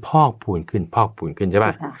ศลธรรมพอกพูนขึ้นใช่ป่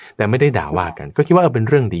ะแต่ไม่ได้ด่าว่ากันก็คิดว่าเป็น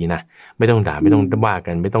เรื่องดีนะไม่ต้องด่าไม่ต้องว่า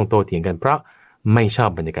กันไม่ต้องโต้เถียงกันเพราะไม่ชอบ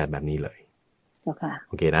บรรยากาศแบบนี้เลย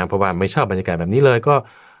โอเคนะเพราะว่าไม่ชอบบรรยากาศแบบนี้เลย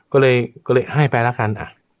ก็เลยให้ไปละกัน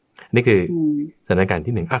นี่คือสถานการณ์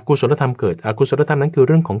ที่1อกุศลธรรมเกิดอกุศลธรรมนั้นคือเ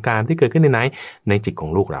รื่องของกามที่เกิดขึ้นในจิตขอ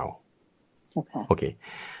งลูกเราโอเค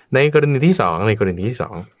ในกรณีที่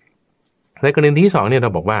2เนี่ยเรา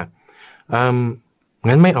บอกว่า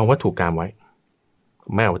งั้นไม่เอาวัตถุกามไว้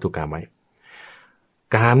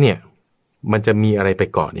กามเนี่ยมันจะมีอะไรไป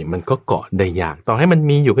เกาะเนี่ยมันก็เกาะได้ยากต่อให้มัน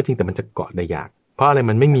มีอยู่ก็จริงแต่มันจะเกาะได้ยากเพราะอะไร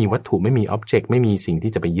มันไม่มีวัตถุไม่มีอ็อบเจกต์ไม่มีสิ่ง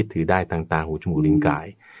ที่จะไปยึดถือได้ทางตาหูจมูกลิ้นกาย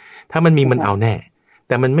ถ้ามันมีมันเอาแน่แ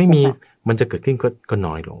ต่มันไม่มีมันจะเกิดขึ้นก็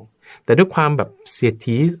น้อยลงแต่ด้วยความแบบเสี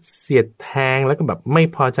ยดแทงแล้วก็แบบไม่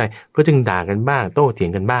พอใจก็จึงด่ากันบ้างโต้เถีย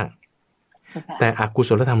งกันบ้างแต่อกุ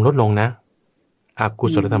ศลธรรมลดลงนะอกุ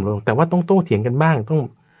ศลธรรมลดลงแต่ว่าต้องโต้เถียงกันบ้าง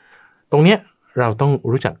ตรงเนี้ยเราต้อง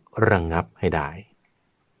รู้จักระงับให้ไ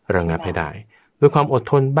ด้ด้วยความอด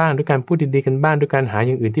ทนบ้างด้วยการพูดดีๆกันบ้างด้วยการหาอ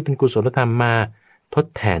ย่างอื่นที่เป็นกุศลธรรมมาทด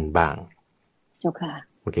แทนบ้างเจ้าค่ะ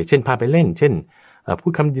โอเคเช่นพาไปเล่นเช่นพู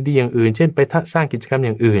ดคำดีๆอย่างอื่นเช่นไปสร้างกิจกรรมอ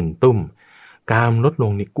ย่างอื่นตุ้มกามลดล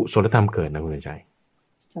งนี่กุศลธรรมเกิดนะคุณใจ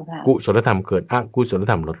กุศลธรรมเกิดอกุศล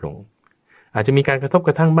ธรรมลดลงอาจจะมีการกระทบก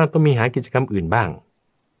ระทั่งบ้างต้องมีหากิจกรรมอื่นบ้าง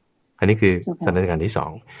อันนี้คือสถานการณ์ที่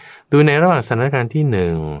2ดูในระหว่างสถานการณ์ที่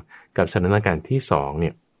1กับสถานการณ์ที่2เนี่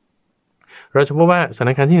ยเราจะพบว่าสถา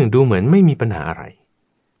นการณ์ที่1ดูเหมือนไม่มีปัญหาอะไร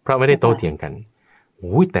เพราะไม่ได้โต้เถียงกัน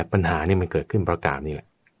แต่ปัญหานี่มันเกิดขึ้นเพราะกามนี่แหละ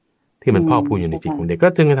ที่มันพ่อพูดอยู่ในจิตของเด็กก็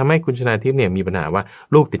จึงทำให้คุณชนาทิพย์เนี่ยมีปัญหาว่า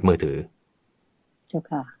ลูกติดมือถือเจ้า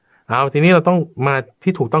ค่ะเอาทีนี้เราต้องมา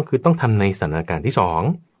ที่ถูกต้องคือต้องทำในสถานการณ์ที่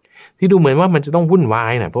2ที่ดูเหมือนว่ามันจะต้องวุ่นวา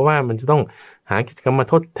ยนะเพราะว่ามันจะต้องหากิจกรรมมา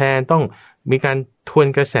ทดแทนต้องมีการทวน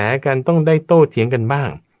กระแสกันต้องได้โต้เถียงกันบ้าง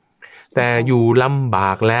แต่อยู่ลำบ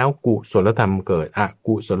ากแล้วกุศลธรรมเกิดอ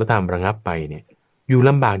กุศลธรรมระงับไปเนี่ยอยู่ล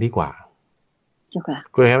ำบากดีกว่าเจ้าค่ะ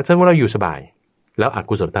ก็แปลว่าถ้าว่าเราอยู่สบายแล้วอ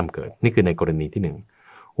กุศลธรรมเกิดนี่คือในกรณีที่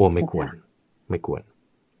1โอ้ไม่ควร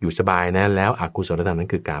อยู่สบายนะแล้วอกุศลธรรมนั้น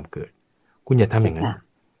คือกามเกิดคุณอย่าทำอย่างนั้น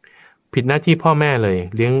ผิดหน้าที่พ่อแม่เลย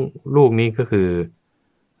เลี้ยงลูกนี้ก็คือ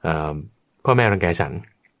พ่อแม่รังแกฉัน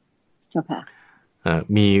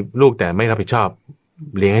มีลูกแต่ไม่รับผิดชอบ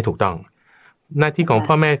เลี้ยงให้ถูกต้องหน้าที่ของ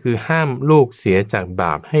พ่อแม่คือห้ามลูกเสียจากบ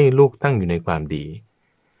าปให้ลูกตั้งอยู่ในความดี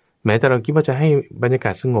แม้แต่เราคิดว่าจะให้บรรยาก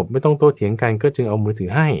าศสงบไม่ต้องโต้เถียงกันก็จึงเอามือถือ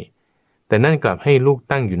ให้แต่นั่นกลับให้ลูก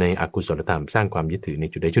ตั้งอยู่ในอกุศลธรรมสร้างความยึดถือใน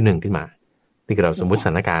จุดใดจุดหนึ่งขึ้นมานี่คือเราสมมติส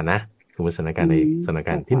ถานการณ์นะสมมติสถานการณ์ในสถานก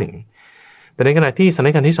ารณ์ที่หนึ่งแต่ในขณะที่สถาน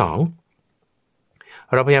การณ์ที่สอง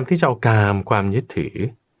เราพยายามที่จะเอากามความยึดถือ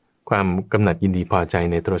ความกำหนัดยินดีพอใจ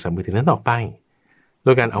ในโทรศัพท์มือถือนั้นออกไปโด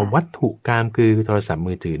ยการเอาวัตถุกามคือโทรศัพท์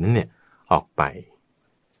มือถือนั้นเนี่ยออกไป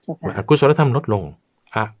อกุศลธรรมลดลง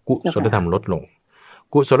อกุศลธรรมลดลง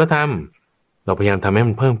กุศลธรรมเราพยายามทำให้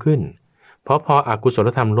มันเพิ่มขึ้นเพราะพออกุศล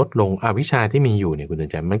ธรรมลดลงอวิชชาที่มีอยู่เนี่ยคุณเตือ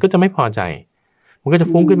นใจมันก็จะไม่พอใจมันก็จะ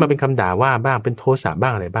ฟุ้งขึ้นมาเป็นคำด่าว่าบ้างเป็นโทสะบ้า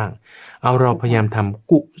งอะไรบ้างเอาเราพยายามทำ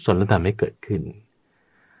กุศลธรรมให้เกิดขึ้น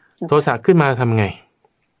โทสะขึ้นมาทำไง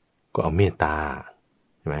ก็เอาเมตตา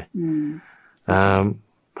ใช่ไหม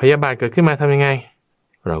พยาบาทเกิดขึ้นมาทำยังไง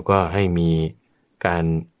เราก็ให้มีการ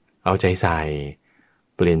เอาใจใส่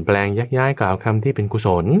เปลี่ยนแปลงยักย้ายกล่าวคำที่เป็นกุศ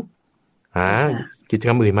ลหากิจก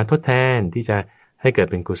รรมอื่นมาทดแทนที่จะให้เกิด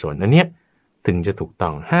เป็นกุศลอันเนี้ยถึงจะถูกต้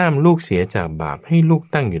องห้ามลูกเสียจากบาปให้ลูก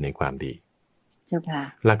ตั้งอยู่ในความดี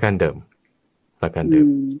หลักการเดิมเพราะฉะ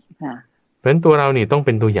นั้นตัวเรานี่ต้องเ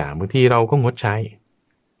ป็นตัวอย่างบางทีเราก็งดใช้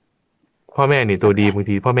พ่อแม่นี่ตัวดีบาง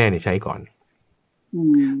ทีพ่อแม่นี่ใช้ก่อน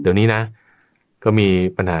เดี๋ยวนี้นะก็มี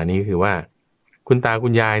ปัญหานี้คือว่าคุณตาคุ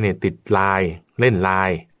ณยายเนี่ยติดไลน์เล่นไล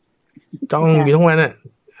น์จ้องอยู่ทั้งวันอ่ะ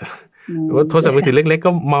โทรศัพท์มือถือเล็กๆก็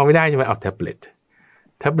มองไม่ได้ใช่ไหมเอาแท็บเล็ต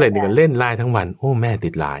นี่มันเล่นไลน์ทั้งวันโอ้แม่ติ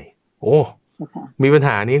ดไลน์โอ้มีปัญห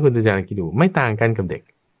านี้คุณตาจารย์คิดดูไม่ต่างกันกับเด็ก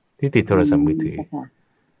ที่ติดโทรศัพท์มือถือ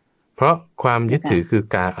เพราะความยึดถือคือ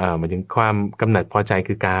การหมายถึงความกำหนัดพอใจ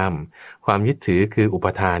คือกามความยึดถือคืออุป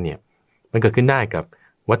ทานเนี่ยมันเกิดขึ้นได้กับ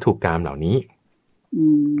วัตถุกรรมเหล่านี้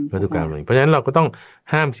วัตถุกรรมเหล่านี้เพราะฉะนั้นเราก็ต้อง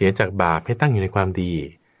ห้ามเสียจากบาปให้ตั้งอยู่ในความดี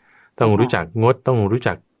ต้องรู้จักงดต้องรู้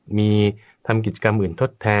จักมีทำกิจกรรมอื่นท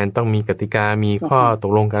ดแทนต้องมีกติกามีข้อต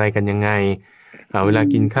กลงอะไรกันยังไงเวลา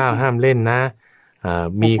กินข้าวห้ามเล่นนะ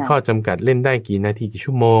มีข้อจำกัดเล่นได้กี่นาทีกี่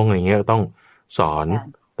ชั่วโมงอะไรเงี้ยต้องสอน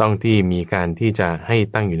ต้องที่มีการที่จะให้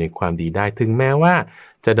ตั้งอยู่ในความดีได้ถึงแม้ว่า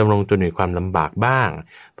จะดำรงตัวในความลำบากบ้าง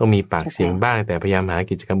ต้องมีปากเสียงบ้างแต่พยายามหา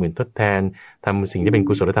กิจกรรมอื่นทดแทนทำสิ่งที่เป็น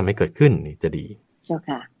กุศลธรรมให้เกิดขึ้นนี่จะดีเจ้า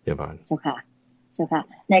ค่ะเจ้าค่ะ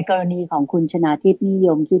ในกรณีของคุณชนาทิพย์นิย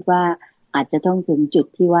มคิดว่าอาจจะต้องถึงจุด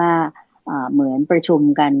ที่ว่าเหมือนประชุม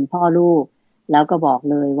กันพ่อลูกแล้วก็บอก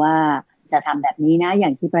เลยว่าจะทำแบบนี้นะอย่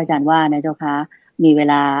างที่พระอาจารย์ว่านะเจ้าค่ะมีเว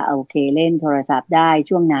ลาโอเคเล่นโทรศัพท์ได้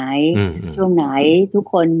ช่วงไหนทุก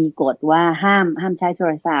คนมีกฎว่าห้ามใช้โท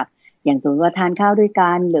รศัพท์อย่างสมมติว่าทานข้าวด้วย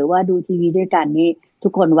กันหรือว่าดูทีวีด้วยกันนี่ทุ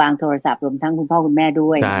กคนวางโทรศัพท์รวมทั้งคุณพ่อคุณแม่ด้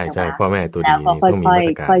วยใช่พ่อแม่ตัวดีแล้วก็ค่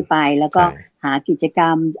อยไปแล้วก็หากิจกรร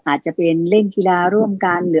มอาจจะเป็นเล่นกีฬาร่วม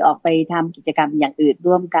กันหรือออกไปทำกิจกรรมอย่างอื่น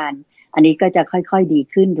ร่วมกันอันนี้ก็จะค่อยๆดี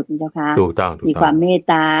ขึ้นถูกไหมเจ้าคะถูกต้องมีความเมต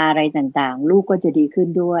ตาอะไรต่างๆลูกก็จะดีขึ้น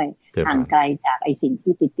ด้วยห่างไกลจากไอ้สิ่ง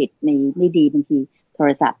ที่ติดในไม่ดีบางทีโทร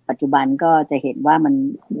ศัพท์ปัจจุบันก็จะเห็นว่ามัน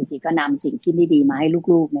บางทีก็นำสิ่งที่ไม่ดีมาให้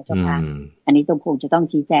ลูกๆนะเจ้าค่ะอันนี้ต้องคงจะต้อง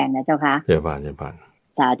ชี้แจงนะเจ้าค่ะเจ้าบ้าน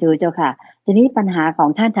สาธุเจ้าค่ะทีนี้ปัญหาของ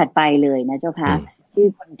ท่านถัดไปเลยนะเจ้าค่ะชื่อ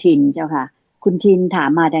คุณทินเจ้าค่ะคุณทินถาม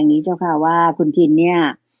มาดังนี้เจ้าค่ะว่าคุณทินเนี่ย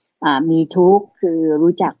มีทุกข์คือ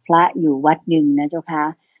รู้จักพระอยู่วัดหนึ่งนะเจ้าค่ะ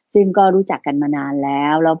ซึ่งก็รู้จักกันมานานแล้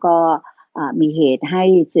วก็มีเหตุให้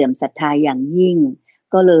เสื่อมศรัทธาอย่างยิ่ง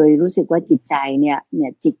ก็เลยรู้สึกว่าจิตใจเนี่ย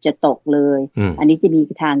จิตจะตกเลยอันนี้จะมี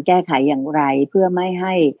ทางแก้ไขอย่างไรเพื่อไม่ใ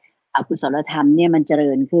ห้อกุศลธรรมเนี่ยมันเจ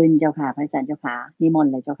ริญขึ้นเจ้าค่ะพระอาจารย์เจ้าค่ะนิมน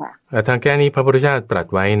ต์เลยเจ้าค่ะทางแก้นี้พระพุทธเจ้าตรัส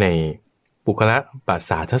ไว้ในปุคละปัส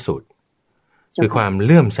สาทสูตรคือความเ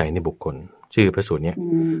ลื่อมใสในบุคคลชื่อพระสูตรเนี่ย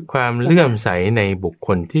ความเลื่อมใสในบุคค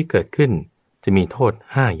ลที่เกิดขึ้นจะมีโทษ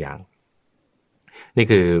5อย่างนี่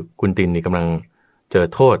คือคุณตินนี่กำลังเจอ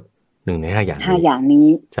โทษ1ใน5อย่าง5อย่างนี้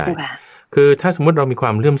ใช่คือถ้าสมมติเรามีคว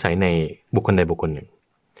ามเลื่อมใสในบุคคลใดบุคคลหนึ่ง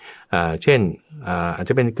เช่นอาจ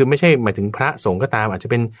จะเป็นคือไม่ใช่หมายถึงพระสงฆ์ก็ตามอาจจะ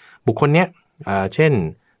เป็นบุคคลเนี้ยเช่น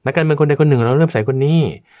นักการเมืองคนใดคนหนึ่งเราเลื่อมใสคนนี้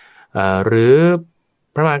หรือ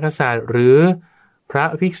พระมหากษัตริย์หรือพระ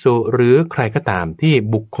ภิกษุหรือใครก็ตามที่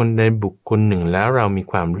บุคคลใดบุคคลหนึ่งแล้วเรามี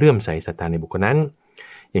ความเลื่อมใสศรัทธาในบุคคลนั้น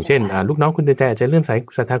อย่างเช่นลูกน้องคุณเตือนใจอาจจะเลื่อมใส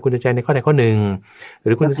ศรัทธาคุณเตือนใจในข้อใดข้อหนึ่งห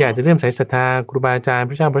รือคุณเตือนใจอาจจะเลื่อมใสศรัทธาครูบาอาจารย์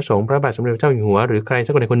พระเจ้าพระสงฆ์พระบาทสมเด็จพระเจ้าอยู่หัวหรือใครสั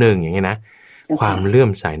กคนใดคนหนึ่งอย่างเงี้ยนะความเลื่อ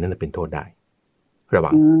มใสนั้นเป็นโทษได้ระวั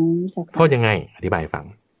งโทษยังไงอธิบายฟัง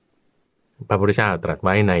พระพุทธเจ้าตรัสไ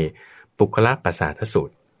ว้ในปุคละปัสสาทสูต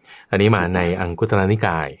รอันนี้มาในอังคุตรนิก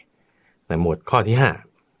ายในหมวดข้อที่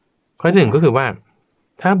ข้อที่หนึ่งก็คือว่า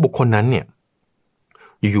ถ้าบุคคลนั้นเนี่ย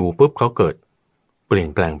อยู่ๆปุ๊บเขาเกิดเปลี่ยน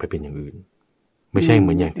แปลงไปเป็นอย่างอื่นไม่ใช่เห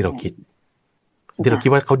มือนอย่างที่เราคิดที่เราคิด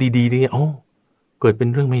ว่าเขาดีๆเนี่ยเกิดเป็น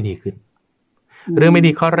เรื่องไม่ดีขึ้นเรื่องไม่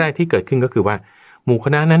ดีข้อแรกที่เกิดขึ้นก็คือว่าหมู่ค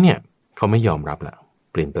ณะนั้นเนี่ยเขาไม่ยอมรับแล้ว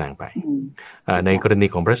เปลี่ยนแปลงไปในกรณี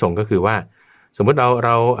ของพระสงฆ์ก็คือว่าสมมติเร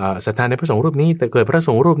าศรัทธาในพระสงฆ์รูปนี้แต่เกิดพระส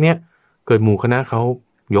งฆ์รูปเนี้ยเกิดหมู่คณะเขา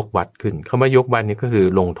ยกวัดขึ้นเขามายกวัดนี่ก็คือ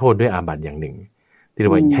ลงโทษด้วยอาบัติอย่างหนึ่งที่เรีย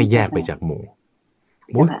กว่าให้แยกไปจากหมู่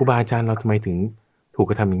ครูบาอาจารย์เราทำไมถึงถูก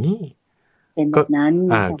กระทำอย่างนี้เป็นแบบนั้น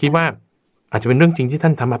คิดว่าอาจจะเป็นเรื่องจริงที่ท่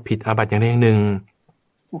านทำผิดอาบัติอย่างใดอย่างหนึ่ง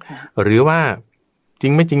หรือว่าจริ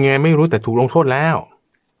งไม่จริงไงไม่รู้แต่ถูกลงโทษแล้ว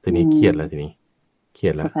ทีนี้เครียดแ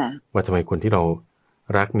ล้วว่าทำไมคนที่เรา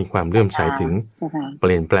รักมีความเลื่อมใสถึงเป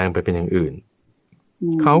ลี่ยนแปลงไปเป็นอย่างอื่น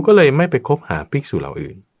เขาก็เลยไม่ไปคบหาภิกษุเหล่า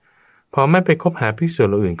อื่นพอไม่ไปคบหาภิกษุเ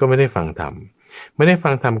หล่าอื่นก็ไม่ได้ฟังธรรมไม่ได้ฟั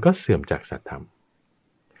งธรรมก็เสื่อมจากสัตธรรม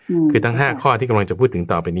คือทั้ง5ข้อที่กำลังจะพูดถึง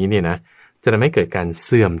ต่อไปนี้เนี่ยนะจะทำให้เกิดการเ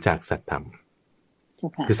สื่อมจากสัตธรรม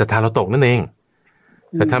คือศรัทธาเราตกนั่นเอง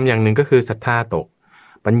สัตธรรมอย่างหนึ่งก็คือศรัทธาตก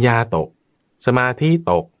ปัญญาตกสมาธิ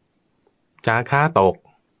ตกจาคะตก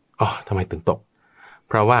ทำไมถึงตกเ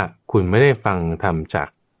พราะว่าคุณไม่ได้ฟังธรรมจาก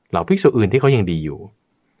เหล่าภิกษุอื่นที่เขายังดีอยู่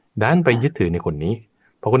ด้านไปยึดถือในคนนี้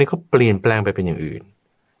พอคนนี้เขาเปลี่ยนแปลงไปเป็นอย่างอื่น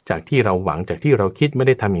จากที่เราหวังจากที่เราคิดไม่ไ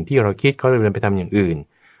ด้ทำอย่างที่เราคิดเขาเลยไปทำอย่างอื่น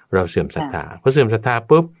เราเสื่อมศรัทธาพอเสื่อมศรัทธา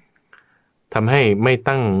ปุ๊บทำให้ไม่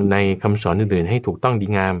ตั้งในคำสอนอื่นๆให้ถูกต้องดี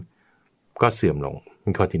งามก็เสื่อมลงเป็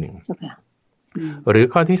นข้อที่หนึ่งหรือ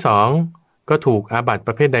ข้อที่สองก็ถูกอาบัติป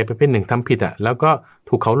ระเภทใดประเภทหนึ่งทำผิดแล้วก็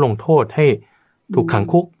ถูกเขาลงโทษให้ถูกขัง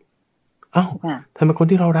คุกทำไมคน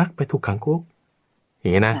ที่เรารักไปถูกขังคุกอย่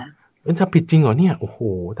างนี้นะมันจะผิดจริงเหรอเนี่ยโอ้โห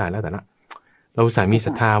ตายแล้วแต่ละเราสายมีศ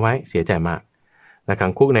รัทธาไว้เสียใจมากและขั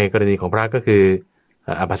งคุกในกรณีของพระก็คือ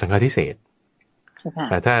อาบัติสังฆทิเศษ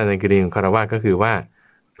แต่ถ้าในกรณีของคฤหัสถ์ก็คือว่า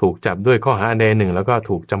ถูกจับด้วยข้อหาอันใดหนึ่งแล้วก็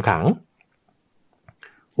ถูกจำขัง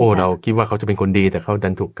เราคิดว่าเขาจะเป็นคนดีแต่เขาดั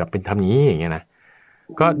นถูกกลับเป็นทำอย่างนี้อย่างเงี้ยนะ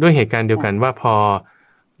ก็ด้วยเหตุการณ์เดียวกันว่าพอ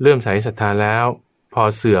เลื่อมใสศรัทธาแล้วพอ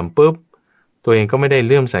เสื่อมปุ๊บตัวเองก็ไม่ได้เ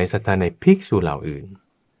ลื่อมใสศรัทธาในภิกษุเหล่าอื่น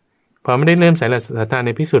พอไม่ได้เลื่อมใสศรัทธาใน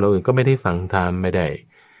ภิกษุเหล่าอื่นก็ไม่ได้ฟังธรรมไม่ได้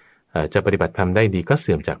จะปฏิบัติธรรมได้ดีก็เ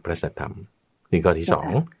สื่อมจากพระสัทธรรมนี่ข้อที่สอง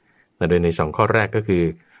โดยใน2ข้อแรกก็คือ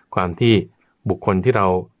ความที่บุคคลที่เรา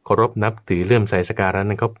เคารพนับถือเลื่อมใสสักการะ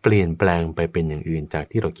นั้นเขาเปลี่ยนแปลงไปเป็นอย่างอื่นจาก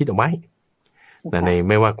ที่เราคิดเอาไว้ใน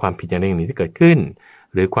ไม่ว่าความผิดอย่างใดอย่างหนึ่งที่เกิดขึ้น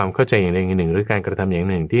หรือความเข้าใจอย่างใดอย่างหนึ่งหรือการกระทำอย่าง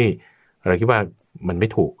หนึ่งที่เราคิดว่ามันไม่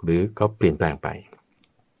ถูกหรือเขาเปลี่ยนแปลงไป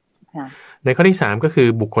ในข้อที่3ก็คือ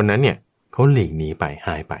บุคคลนั้นเนี่ยเขาหลีกหนีไปห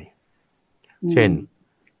ายไปเช่น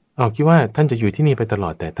คิดว่าท่านจะอยู่ที่นี่ไปตลอ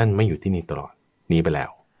ดแต่ท่านไม่อยู่ที่นี่ตลอดหนีไปแล้ว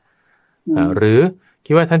หรือ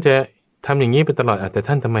คิดว่าท่านจะทำอย่างนี้ไปตลอดแต่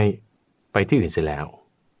ท่านทำไมไปที่อื่นเสียแล้ว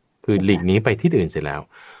คือหลีกหนีไปที่อื่นเสียแล้ว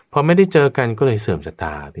พอไม่ได้เจอกันก็เลยเสื่อมศรัทธ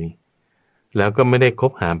าทีนี้แล้วก็ไม่ได้ค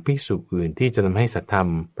บหาภิกษุอื่นที่จะทำให้สัทธรรม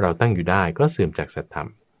เราตั้งอยู่ได้ก็เสื่อมจากสัทธรรม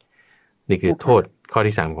นี่คือโทษข้อ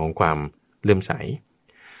ที่3ของความเลื่อมใส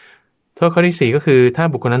โทษข้อที่4ก็คือถ้า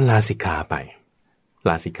บุคคลนั้นลาสิกขาไป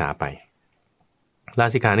ลาสิกข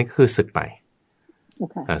านี่ก็คือศึกไป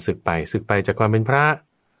ศึกไปจากความเป็นพระ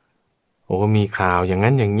มีข่าวอย่าง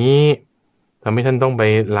นั้นอย่างนี้ทำให้ท่านต้องไป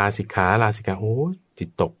ลาสิกขาจิต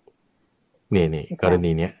ตกนี่กร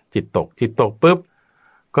ณีเนี้ยจิตตกปุ๊บ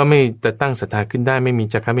ก็ไม่จะตั้งศรัทธาขึ้นได้ไม่มี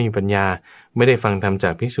จักระไม่มีปัญญาไม่ได้ฟังธรรมจา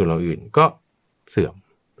กภิกษุเหล่าอื่นก็เสื่อม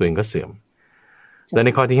ตัวเองก็เสื่อมและใน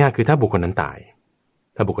ข้อที่5คือถ้าบุคคลนั้นตาย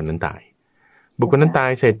บุคคลนั้นตา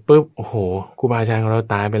ยเสร็จปุ๊บครูบาอาจารย์ของเรา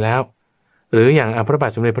ตายไปแล้วหรืออย่างพระบา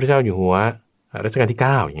ทสมเด็จพระเจ้าอยู่หัวรัชกาลที่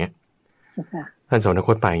9อย่างเงี้ยท่านสวรรค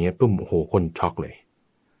ตไปเงี้ยปุ๊บคนช็อกเลย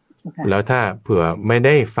แล้วถ้าเผื่อไม่ไ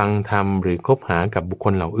ด้ฟังธรรมหรือคบหากับบุคค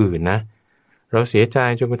ลเหล่าอื่นนะเราเสียใจ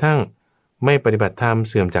จนกระทั่งไม่ปฏิบัติธรรม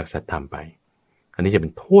เสื่อมจากสัตธรรมไปอันนี้จะเป็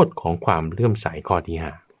นโทษของความเลื่อมใสข้อที่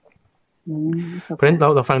5เพราะฉะนั้น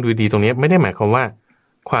เราฟังดูดีตรงนี้ไม่ได้หมายความว่า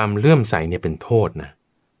ความเลื่อมใสเนี่ยเป็นโทษนะ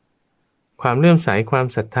ความเลื่อมใสความ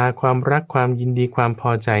ศรัทธาความรักความยินดีความพ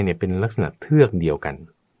อใจเนี่ยเป็นลักษณะเทือกเดียวกัน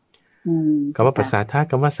คำว่าปัสสาทะ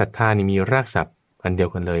คำว่าศรัทธานี่มีรากศัพท์อันเดียว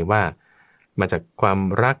กันเลยว่ามาจากความ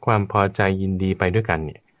รักความพอใจยินดีไปด้วยกันเ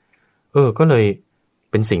นี่ยก็เลย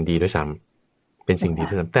เป็นสิ่งดีด้วยซ้ำเป็นสิ่งดี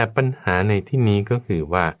ด้วยซ้ำแต่ปัญหาในที่นี้ก็คือ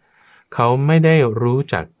ว่าเขาไม่ได้รู้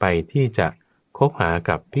จักไปที่จะคบหา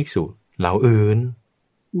กับภิกษุเหล่าอื่น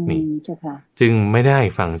นี่จึงไม่ได้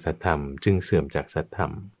ฟังสัทธรรมจึงเสื่อมจากสัทธรร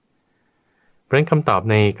มเพราะฉะนั้นคำตอบ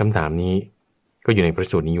ในคำถามนี้ก็อยู่ในพระ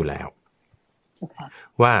สูตรนี้อยู่แล้ว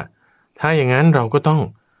ว่าถ้าอย่างนั้นเราก็ต้อง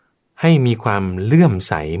ให้มีความเลื่อมใ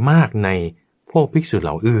สมากในพวกภิกษุเห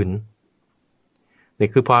ล่าอื่นนี่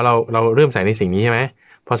คือพอเราเลื่อมใสในสิ่งนี้ใช่ไหม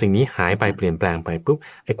พอสิ่งนี้หายไปเปลี่ยนแปลงไปปุ๊บ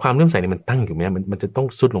ไอ้ความเลื่อมใสเนี่ยมันตั้งอยู่ไหมมันจะต้อง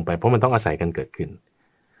ซุดลงไปเพราะมันต้องอาศัยกันเกิดขึ้น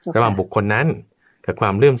ระหว่างบุคคลนั้นกับควา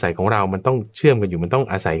มเลื่อมใสของเรามันต้องเชื่อมกันอยู่มันต้อง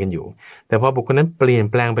อาศัยกันอยู่แต่พอบุคคลนั้นเปลี่ยน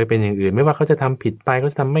แปลงไปเป็นอย่างอื่นไม่ว่าเขาจะทำผิดไปเขา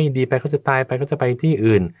จะทำไม่ดีไปเขาจะตายไปเขาจะไปที่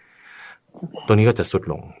อื่นตัวนี้ก็จะสุด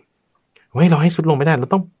ลงเราให้สุดลงไม่ได้เรา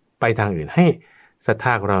ต้องไปทางอื่นให้ศรัทธ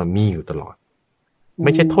าของเรามีอยู่ตลอดไ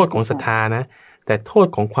ม่ใช่โทษของศรัทธานะแต่โทษ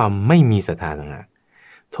ของความไม่มีศรัทธาต่างหาก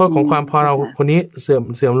โทษของความพอเราคนนี้เ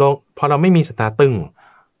สื่อมลงพอเราไม่มีศรัทธาตึง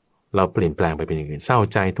เราเปลี่ยนแปลงไปเป็นอย่างอื่นเศร้า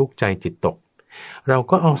ใจทุกข์ใจจิตตกเรา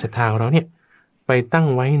ก็เอาศรัทธาของเราเนี่ยไปตั้ง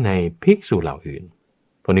ไว้ในภิกษุเหล่าอื่น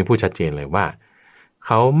ตรงนี้พูดชัดเจนเลยว่าเ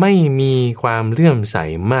ขาไม่มีความเลื่อมใส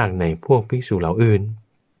มากในพวกภิกษุเหล่าอื่น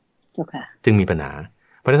จึงมีปัญหา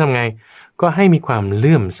เพราะฉะนั้นทำไงก็ให้มีความเ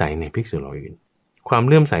ลื่อมใสในภิกษุเหล่าอื่นความ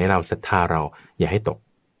เลื่อมใสเราศรัทธาเราอย่าให้ตก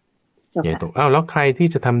อย่าให้ตกแล้วใครที่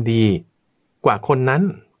จะทำดีกว่าคนนั้น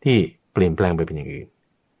ที่เปลี่ยนแปลงไปเป็นอย่างอื่น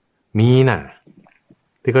มีน่ะ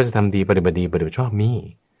ที่เขาจะทำดีปฏิบัติดีปฏิบัติชอบมี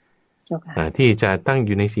ที่จะตั้งอ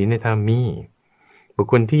ยู่ในศีลในธรรมมีบุค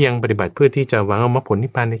คลที่ยังปฏิบัติเพื่อที่จะหวังเอามรรคผลนิ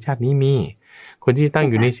พพานในชาตินี้มีคนที่ตั้ง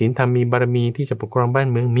อยู่ในศีลธรรมมีบารมีที่จะปกครองบ้าน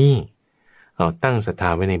เมืองมีตั้งศรัทธา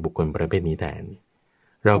ไว้ในบุคคลประเภทนี้แทน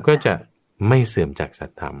เราก็จะไม่เสื่อมจากสั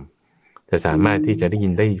ตธรรมจะสามารถที่จะได้ยิ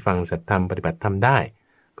นได้ฟังสัตธรรมปฏิบัติธรรมได้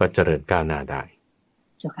ก็เจริญก้าวหน้าได้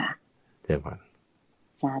เจ้าค่ะเจ้าค่ะ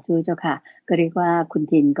สาธุเจ้าค่ะก็เรียกว่าคุณ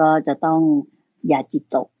ทินก็จะต้องอย่าจิต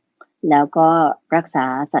ตกแล้วก็รักษา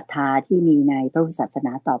ศรัทธาที่มีในพระพุทธศาสน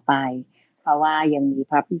าต่อไปเพราะว่ายังมี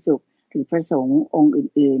พระภิกษุหรือพระสงฆ์องค์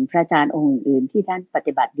อื่นๆพระอาจารย์องค์อื่นๆที่ท่านป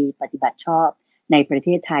ฏิบัติดีปฏิบัติชอบในประเท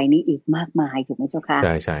ศไทยนี้อีกมากมายถูกไหมเจ้าค่ะ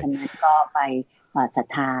ใช่ดังนั้นก็ไปศรัท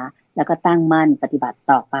ธาแล้วก็ตั้งมั่นปฏิบัติ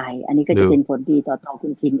ต่อไปอันนี้ก็จะเป็นผลดีต่อตัวคุ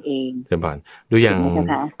ณทินเองเจ้าค่ะดูอย่าง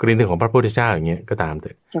กรณีของพระพุทธเจ้าอย่างเงี้ยก็ตามเถ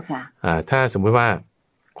อะเจ้าค่ะถ้าสมมติว่า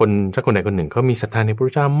ถ้าคนใดคนหนึ่งเขามีศรัทธาในพระพุท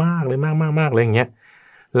ธเจ้ามากเลยมากเลยอย่างเงี้ย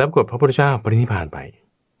แล้วกดพระพุทธเจ้าปรินิพพานไป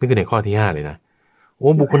นี่คือในข้อที่5เลยนะโอ้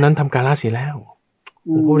บุคคลนั้นทำกาลเสียแล้ว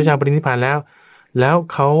พระพุทธเจ้าปรินิพพานแล้ว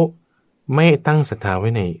เขาไม่ตั้งศรัทธาไว้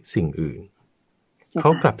ในสิ่งอื่นเขา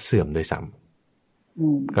กลับเสื่อมโดยซ้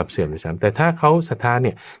ำกลับเสื่อมโดยซ้ำแต่ถ้าเขาศรัทธาเ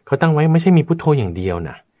นี่ยเขาตั้งไว้ไม่ใช่มีพุทโธอย่างเดียว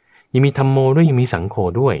นะยังมีธัมโมด้วยยังมีสังโฆ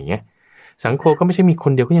ด้วยอย่างเงี้ยสังโฆก็ไม่ใช่มีค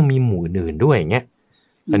นเดียวก็ยังมีหมู่อื่นด้วยอย่างเงี้ย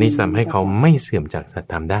อันนี้ทำให้เขาไม่เสื่อมจากสัต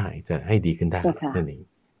ธรรมได้จะให้ดีขึ้นได้นั่นเอง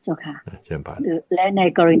เจ้าค่ะและใน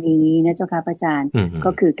กรณีนี้นะเจ้าค่ะพระอาจารย์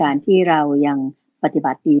ก็คือการที่เรายังปฏิ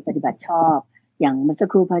บัติดีปฏิบัติชอบอย่างเมื่อสัก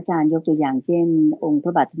ครู่พระอาจารย์ยกตัวอย่างเช่นองค์พร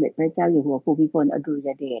ะบาทสมเด็จพระเจ้าอยู่หัวภูมิพลอดุลย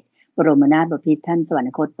เดชบรมนาถบพิตรท่านสวรร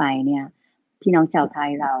คตไปเนี่ยพี่น้องชาวไทย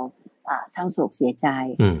เราเศร้าโศกเสียใจ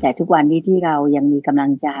แต่ทุกวันนี้ที่เรายังมีกำลั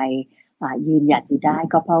งใจยืนหยัดอยู่ได้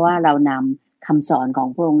ก็เพราะว่าเรานำคำสอนของ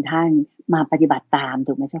พระองค์ท่านมาปฏิบัติตาม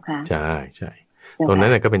ถูกไหมเจ้าค่ะใช่ใช่ตรงนั้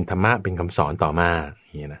นก็เป็นธรรมะเป็นคำสอนต่อมาอ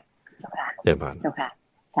ย่างนี้นะเจ้าค่ะ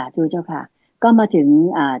สาธุเจ้าค่ะก็มาถึง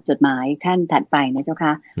จดหมายท่านถัดไปนะเจ้าค่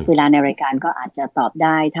ะเวลาในรายการก็อาจจะตอบไ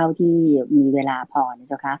ด้เท่าที่มีเวลาพอนะ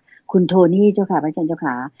เจ้าค่ะคุณโทนี่เจ้าค่ะพระอาจารย์เจ้า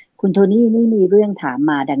ค่ะคุณโทนี่นี่มีเรื่องถาม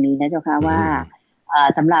มาดังนี้นะเจ้าค่ะว่า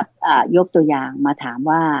สำหรับยกตัวอย่างมาถาม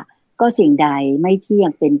ว่าก็สิ่งใดไม่เที่ย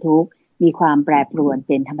งเป็นทุกข์มีความแปรปรวนเ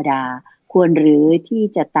ป็นธรรมดาควรหรือที่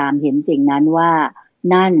จะตามเห็นสิ่งนั้นว่า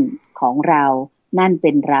นั่นของเรานั่นเ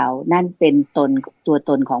ป็นเรานั่นเป็นตัว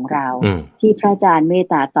ตนของเราที่พระอาจารย์เมต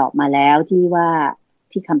ตาตอบมาแล้วที่ว่า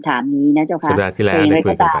ที่คำถามนี้นะเจ้าค่ะอย่างไร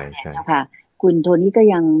ก็ตามเจ้าค่ะคุณโทนี่ก็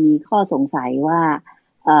ยังมีข้อสงสัยว่า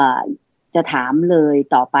จะถามเลย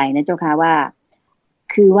ต่อไปนะเจ้าค่ะว่า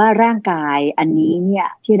คือว่าร่างกายอันนี้เนี่ย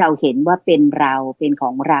ที่เราเห็นว่าเป็นเราเป็นข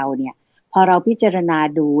องเราเนี่ยพอเราพิจารณา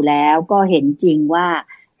ดูแล้วก็เห็นจริงว่า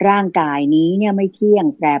ร่างกายนี้เนี่ยไม่เที่ยง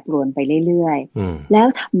แปรปรวนไปเรื่อยๆแล้ว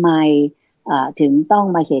ทำไมถึงต้อง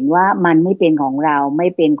มาเห็นว่ามันไม่เป็นของเราไม่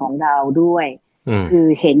เป็นของเราด้วยคือ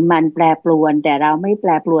เห็นมันแปรปรวนแต่เราไม่แปร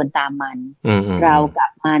ปรวนตามมันเรากั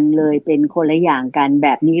บมันเลยเป็นคนละอย่างกันแบ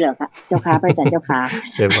บนี้เหรอคะเจ้าค่ะพระอาจารย์เจ้าค่ะ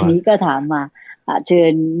อันนี้ก็ถามมาเชิ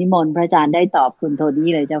ญนิมนต์พระอาจารย์ได้ตอบคุณโทนี่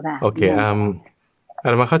เลยเจ้าค่ะโอเค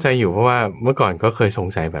เรามาเข้าใจอยู่เพราะว่าเมื่อก่อนก็เคยสง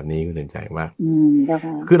สัยแบบนี้คุณเดินใจว่า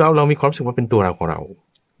คือเรามีความรู้สึกว่าเป็นตัวเราของเรา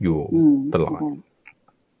อยู่ตลอด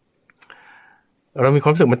เรามีควา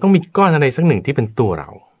มรู้สึกมันต้องมีก้อนอะไรสักหนึ่งที่เป็นตัวเรา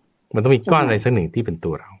มันต้องมีก้อนอะไรสักหนึ่งที่เป็น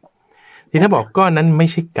ตัวเราที่ถ้าบอกก้อนนั้นไม่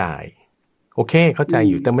ใช่กายโอเคเข้าใจ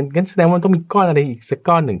อยู่แต่มันงั้นแสดงว่ามันต้องมีก้อนอะไรอีกสัก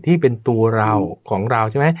ก้อนหนึ่งที่เป็นตัวเราของเรา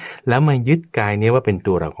ใช่ไหมแล้วมายึดกายนี้ว่าเป็น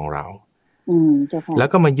ตัวเราของเราแล้ว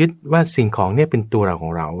ก็มายึดว่าสิ่งของเนี่ยเป็นตัวเราขอ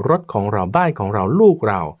งเรารถของเราบ้านของเราลูก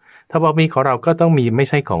เราถ้าบอกมีของเราก็ต้องมีไม่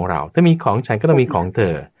ใช่ของเราถ้ามีของฉันก็ต้องมีของเธ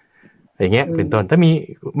ออย่างเงี้ยเป็นต้นถ้ามี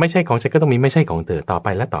ไม่ใช่ของฉันก็ต้องมีไม่ใช่ของเธอต่อไป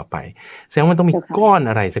และต่อไปแสดงว่ามันต้องมีก้อน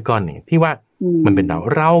อะไรสักก้อนหนึ่งที่ว่ามันเป็น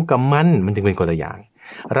เรากับมันจึงเป็นคนละอย่าง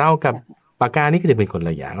เรากับปากกานี่ก็จะเป็นคนล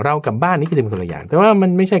ะอย่างเรากับบ้านนี่ก็จะเป็นคนละอย่างแต่ว่ามั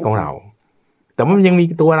นไม่ใช่ของเราแต่ว่ามันยังมี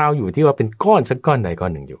ตัวเราอยู่ที่ว่าเป็นก้อนสักก้อนใดก้อ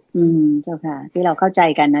นหนึ่งอยู่เจ้าค่ะที่เราเข้าใจ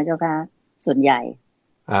กันนะเจ้าค่ะส่วนใหญ่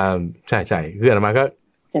ใช่ใช่คืออาตมาก็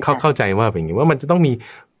เข้าใจว่าเป็นอย่างนี้ว่ามันจะต้องมี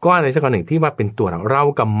ก้อนอะไรสักก้อนหนึ่งที่ว่าเป็นตัวเรา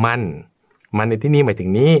กับมันในที่นี้หมายถึ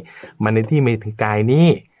งนี้มันในที่หมายถึงกายนี้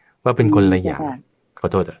ว่าเป็นคนละอย่างขอ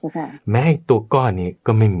โทษแม้ตัวก้อนนี้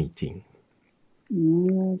ก็ไม่มีจริง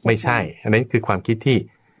ไม่ใช่อันนั้นคือความคิดที่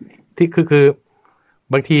คือ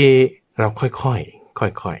บางทีเราค่อ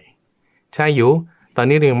ยใช่อยู่ตอน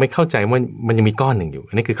นี้เรายังไม่เข้าใจว่ามันยังมีก้อนหนึ่งอยู่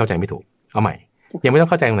อันนี้คือเข้าใจไม่ถูกเอาใหม่ยังไม่ต้อง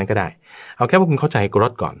เข้าใจตรงนั้นก็ได้เอาแค่ว่าคุณเข้าใจร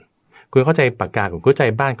ถก่อนคุณเข้าใจปากกาก่อนคุณเข้าใจ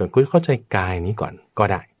บ้านก่อนคุณเข้าใจกายนี้ก่อนก็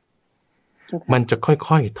ได้มันจะ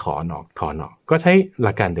ค่อยๆถอนออกก็ใช้ห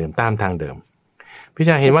ลักการเดิมตามทางเดิมพี่จ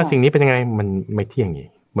ะเห็นว่าสิ่งนี้เป็นยังไงมันไม่เที่ยงนี่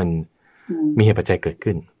มันมีเหตุปัจจัยเกิด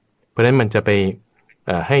ขึ้นเพราะฉะนั้นมันจะไป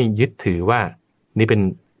ให้ยึดถือว่านี่เป็น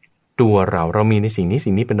ตัวเรามีในสิ่งนี้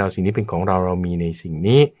สิ่งนี้เป็นเราสิ่งนี้เป็นของเรามีในสิ่ง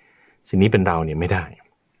นี้เป็นเราเนี่ยไม่ได้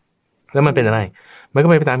แล้วมันเป็นอะไรมันก็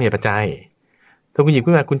ไปตามเหตุปัจจัยถ้าคุณหยิบ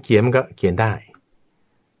ขึ้นมาคุณเขียนมันก็เขียนได้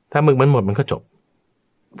ถ้ามึกมันหมดมันก็จบ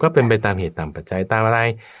ก็เป็นไปตามเหตุตามปัจจัยตามอะไร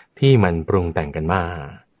ที่มันปรุงแต่งกันมา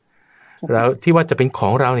แล้วที่ว่าจะเป็นขอ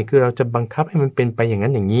งเราเนี่ยคือเราจะบังคับให้มันเป็นไปอย่างนั้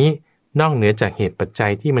นอย่างนี้นอกเหนือจากเหตุปัจจั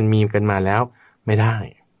ยที่มันมีกันมาแล้วไม่ได้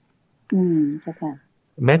ใช่ค่ะ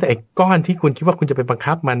แม้แต่ไอ้ก้อนที่คุณคิดว่าคุณจะไปบัง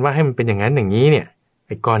คับมันว่าให้มันเป็นอย่างนั้นอย่างนี้เนี่ยไ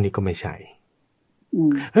อ้ก้อนนี้ก็ไม่ใช่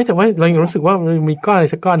เฮ้ยแต่ว่าเรายังรู้สึกว่ามันมีก้อนอะไร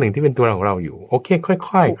สักก้อนหนึ่งที่เป็นตัวของเราอยู่โอเคค่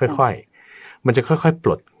อยๆมันจะค่อยๆป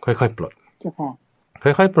ลดค่อยๆปลด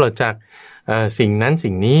ค่อยๆปลดจากสิ่งนั้น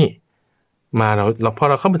สิ่งนี้มาเราพอ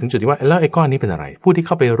เราเข้ามาถึงจุดที่ว่าแล้วไอ้ก้อนนี้เป็นอะไรผู้ที่เ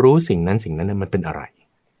ข้าไปรู้สิ่งนั้นเนี่ยมันเป็นอะไร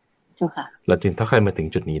เราจึงถ้าใครมาถึง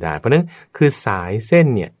จุดนี้ได้เพราะนั้นคือสายเส้น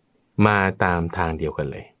เนี่ยมาตามทางเดียวกัน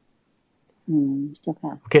เลย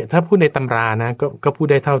โอเคถ้าพูดในตำรานะก็พูด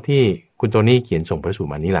ได้เท่าที่คุณโทนี่เขียนส่งพระสูตร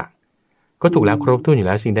มานี่แหละก็ถูกแล้วครบถ้วนอยู่แ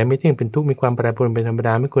ล้วสิ่งใดไม่เที่ยงเป็นทุกข์มีความแปรปรวนเป็นธรรมด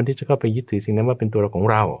าไม่ควรที่จะเข้าไปยึดถือสิ่งนั้นว่าเป็นตัวเราของ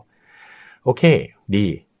เราโอเคดี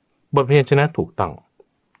บทพยัญชนะถูกต้อง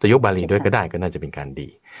จะยกบาลีด้วยก็ได้ก็น่าจะเป็นการดี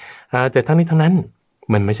แต่ทั้งนี้ทั้งนั้น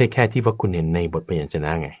มันไม่ใช่แค่ที่ว่าคุณเห็นในบทพยัญชน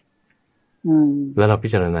ะไงแล้วเราพิ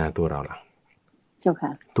จารณาตัวเราล่ะเจ้าค่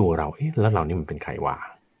ะตัวเราแล้วเรานี่มันเป็นใครวะ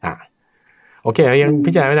โอเคยัง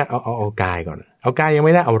พิจารณาไม่ได้เอากายก่อนเอากายยังไ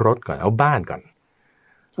ม่ได้เอารถก่อนเอาบ้านก่อน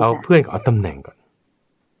เอาเพื่อนเอาตำแหน่งก่อน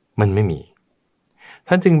มันไม่มี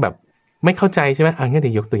ท่านจึงแบบไม่เข้าใจใช่ไหมงั้นเ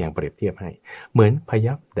ดี๋ยวยกตัวอย่างเปรียบเทียบให้เหมือนพ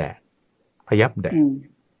ยับแดดเอา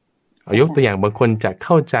ยกตัวอย่างบางคนจะเ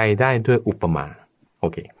ข้าใจได้ด้วยอุปมาโอ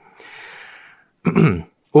เค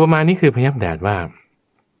อุปมานี่คือพยับแดดว่า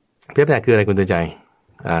พยับแดดคืออะไรคุณตื่นใจ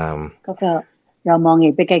ก็เรามองเห็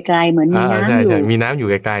นไปไกลๆเหมือนมีน้ำอยู่ใช่มีน้ำอยู่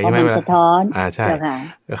ไกลๆใช่ไหมมันสะท้อนใช่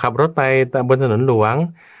ขับรถไปบนถนนหลวง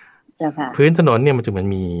พื้นถนนเนี่ยมันจะเหมือน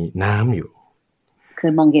มีน้ำอยู่เค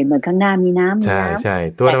ยมองเห็นเหมือนข้างหน้ามีน้ำใช่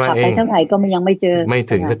ตัวเราเองขับไปเท่าไหร่ก็ยังไม่เจอไม่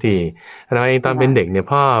ถึงสักทีเราเองตอนเป็นเด็กเนี่ย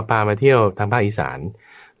พ่อพามาเที่ยวทางภาคอีสาน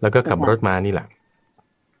แล้วก็ขับรถมานี่แหละ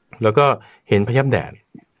แล้วก็เห็นพยับแดด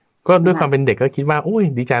ก็ด้วยความเป็นเด็กก็คิดว่าโอ้ย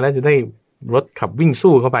ดีใจแล้วจะได้รถขับวิ่ง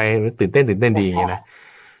สู้เข้าไปตื่นเต้นดีอย่างเงี้ยนะ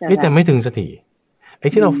แต่ไม่ถึงสักทีไอ้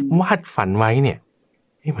ที่เราวาดฝันไว้เนี่ย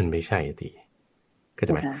มันไม่ใช่สักทีเข้าใจ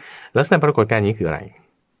ไหมลักษณะปรากฏการณ์นี้คืออะไร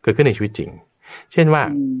เกิดขึ้นในชีวิตจริงเช่นว่า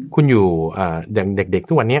คุณอยู่อย่างเด็กๆ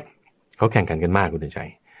ทุกวันนี้เขาแข่งขันกันมากคุณใจ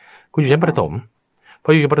คุณอยู่ชั้นประถมพ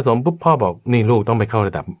ออยู่ประถมปุ๊บพ่อบอกนี่ลูกต้องไปเข้าร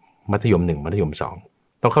ะดับมัธยม1มัธยม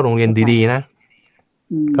2ต้องเข้าโรงเรียนดีๆนะ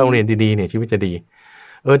เข้าโรงเรียนดีๆเนี่ยชีวิตจะดี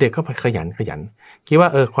เด็กก็ขยันคิดว่า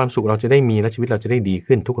ความสุขเราจะได้มีและชีวิตเราจะได้ดี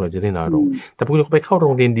ขึ้นทุกเราจะได้น้อยลงแต่พอคุณไปเข้าโร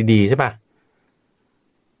งเรียนดีๆใช่ป่ะ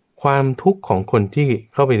ความทุกข์ของคนที่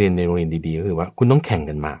เข้าไปเรียนในโรงเรียนดีๆก็คือว่าคุณต้องแข่ง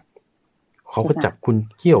กันมากเขาก็จับคุณ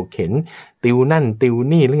เขี่ยวเข็นติวนั่นติว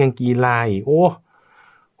นี่แล้วยังกีฬาอีกโอ้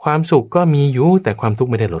ความสุขก็มีอยู่แต่ความทุก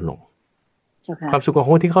ข์ไม่ได้ลดลงความสุขของ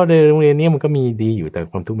คนที่เข้าในโรงเรียนนี้มันก็มีดีอยู่แต่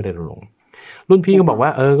ความทุกข์ไม่ได้ลดลงรุ่นพี่ก็บอกว่า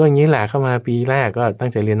ก็อย่างนี้แหละเข้ามาปีแรกก็ตั้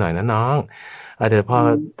งใจเรียนหน่อยนะน้องแต่พอ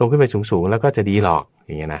โตขึ้นไปสูงๆแล้วก็จะดีหรอกอ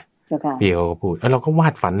ย่างเงี้ยนะพี่เขาก็พูดแล้วเราก็วา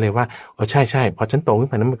ดฝันเลยว่าใช่พอฉันโตขึ้น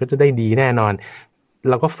ไปนั้นมันก็จะได้ดีแน่นอน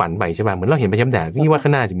เราก็ฝันไปใช่ป่ะเหมือนเราเห็นพยับแดดนี่ว่าข้า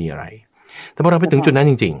งหน้าจะมีอะไรแต่พอเราไปถึงจุดนั้น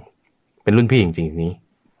จริงๆเป็นรุ่นพี่จริงๆนี้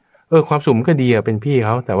ความสุขมันก็ดีเป็นพี่เข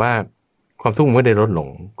าแต่ว่าความทุกข์มันไม่ได้ลดลง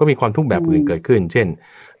ก็มีความทุกข์แบบอื่นเกิดขึ้นเช่น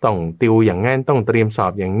ต้องติวอย่างงั้นต้องเตรียมสอ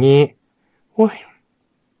บอย่างนี้โอ้ย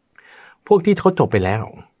พวกที่เขาจบไปแล้ว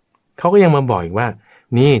เขาก็ยังมาบอกอีกว่า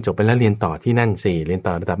นี่จบไปแล้วเรียนต่อที่นั่นสิเรียน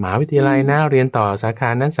ต่อระดับมหาวิทยาลัยนะเรียนต่อสาขา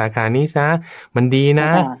นั้นสาขานี้ซะมันดีนะ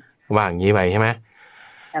ว่าอย่างนี้ไปใช่ไหม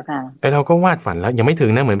ไอเราก็วาดฝันแล้วยังไม่ถึ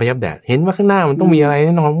งนะเหมือนพยับแดดเห็นว่าข้างหน้ามันต้องมีอะไรแ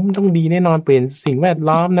น่นอนมันต้องดีแน่นอนเปลี่ยนสิ่งแวด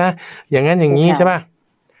ล้อมนะอย่างนั้นอย่างนี้ใช่ป่ะ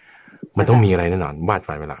มันต้องมีอะไรแน่นอนวาด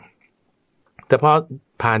ฝันไว้หลังแต่พอ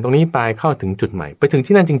ผ่านตรงนี้ไปเข้าถึงจุดใหม่ไปถึง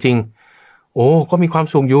ที่นั่นจริงๆโอ้ก็มีความ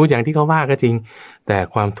สุขอยู่อย่างที่เขาว่าก็จริงแต่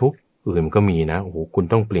ความทุกข์อื่นก็มีนะโอ้โหคุณ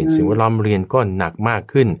ต้องเปลี่ยนสิ่งแวดล้อมเรียนก็หนักมาก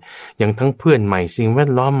ขึ้นยังทั้งเพื่อนใหม่สิ่งแว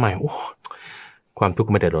ดล้อมใหม่โอ้ความทุกข์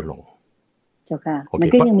ไม่ได้ลดลงเจ้าค่ะมัน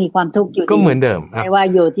ก็ยังมีความทุกข์อยู่ก็เหมือนเดิมไม่ว่า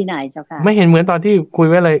อยู่ที่ไหนเจ้าค่ะไม่เห็นเหมือนตอนที่คุย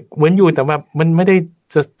ไว้เลยเหมือนอยู่แต่ว่ามันไม่ได้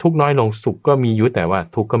จะทุกข์น้อยลงสุขก็มีอยู่แต่ว่า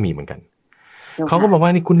ทุกข์ก็มีเหมือนกันเขาก็บอกว่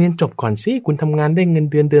านี่คุณเรียนจบก่อนสิคุณทำงานได้เงิน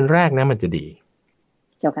เดือนแรกนะมันจะดี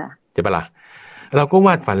เจ้าค่ะใช่ปะล่ะเราก็ว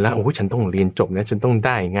าดฝันแล้วโอ้ฉันต้องเรียนจบนะฉันต้องไ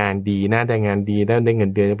ด้งานดีนะได้งานดีแล้วได้เงิ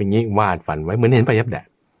นเดือนเป็นงี้วาดฝันไว้เหมือนเห็นพยับแดด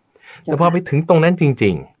แต่พอไปถึงตรงนั้นจริ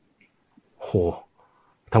งๆโห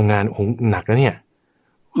ทำงานโหหนักนะเนี่ย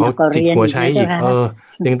เขาจิกหัวใช้อีก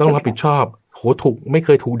ยังต้องรับผิดชอบโหถูกไม่เค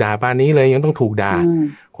ยถูกด่าป่านนี้เลยยังต้องถูกด่า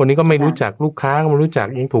คนนี้ก็ไม่รู้จักลูกค้าก็ไม่รู้จัก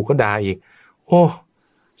ยังถูกก็ด่าอีกโอ้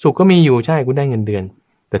สุขก็มีอยู่ใช่คุณได้เงินเดือน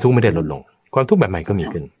แต่ทุกข์ไม่ได้ลดลงความทุกข์แบบใหม่ก็มี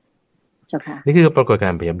ขึ้นนี่คือปรากฏกา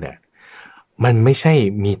รณ์พยับแดดมันไม่ใช่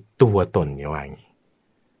มีตัวตนอย่างว่าอย่างนี้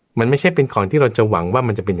มันไม่ใช่เป็นของที่เราจะหวังว่า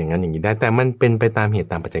มันจะเป็นอย่างนั้นอย่างนี้ได้แต่มันเป็นไปตามเหตุ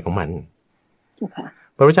ตามปัจจัยของมัน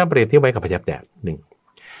พระพุทธเจ้าเปรียบเทียบไว้กับพยับแดดหนึ่ง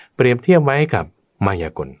เปรียบเทียบไว้กับมายา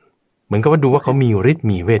กลเหมือนกับว่าดูว่าเขามีฤทธิ์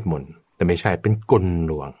มีเวทมนต์แต่ไม่ใช่เป็นกล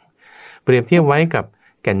ลวงเปรียบเทียบไว้กับ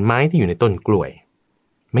แก่นไม้ที่อยู่ในต้นกล้วย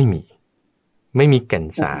ไม่มีแก่น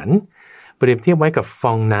สารเปรียบเทียบไว้กับฟ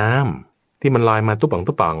องน้ำที่มันลอยมาตุ๊บ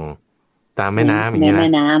ป่องตามแม่น้ำอย่างนี้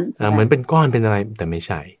นะเหมือนเป็นก้อนเป็นอะไรแต่ไม่ใ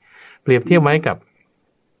ช่เปรียบเทียบไว้กับ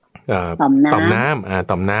ต่อมน้ำ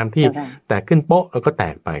ต่อมน้ำที่แตกขึ้นโป๊ะแล้วก็แต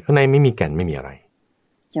กไปข้างในไม่มีแก่นไม่มีอะไร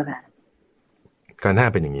การหน้า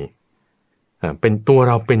เป็นอย่างนี้เป็นตัว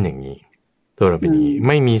เราเป็นอย่างนี้ตัวเราเป็นอย่างนี้ไ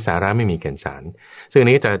ม่มีสาระไม่มีแก่นสารซึ่งอัน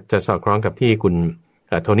นี้จะสอดคล้องกับที่คุณ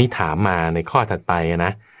โทนี่ถามมาในข้อถัดไปน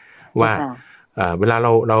ะว่าเวลาเ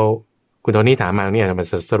ราคุณโทนี่ถามมาเนี่ยมา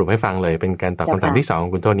สรุปให้ฟังเลยเป็นการตอบคำถามที่2ขอ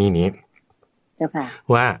งคุณโทนี่นี้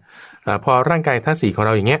ว่าพอร่างกายธาตุ4ของเร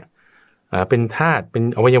าอย่างเงี้ยเป็นธาตุเป็น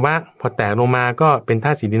อวัยวะพอแตกลงมาก็เป็นธ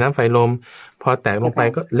าตุสีดินน้ำไฟลมพอแตกลงไป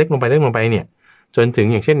ก็เล็กลงไปเนี่ยจนถึง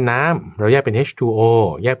อย่างเช่นน้ำเราแยกเป็น H2O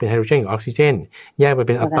แยกเป็นไฮโดรเจนกับออกซิเจนแยกไปเ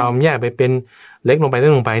ป็นอะตอมแยกไปเป็นเล็กลงไป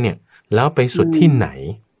เนี่ยแล้วไปสุดที่ไหน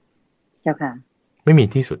เจ้าค่ะไม่มี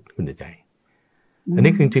ที่สุดคุณใจอัน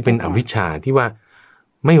นี้คือจริงๆเป็นอวิชชาที่ว่า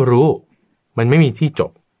ไม่รู้มันไม่มีที่จ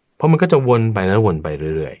บเพราะมันก็จะวนไปแล้ววนไป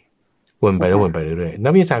เรื่อยๆวนไปแล้ววนไปเรื่อยๆนั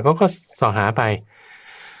กวิทยาศาสตร์ก็สอหาไป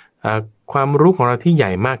ความรู้ของเราที่ให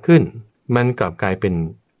ญ่มากขึ้นมันกลับกลายเป็น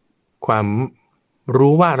ความ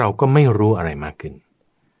รู้ว่าเราก็ไม่รู้อะไรมากขึ้น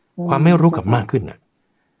ความไม่รู้กับมากขึ้นอ่ะ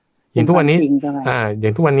อย่างทุกวันนี้อย่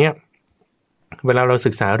างทุกวันนี้เวลาเราศึ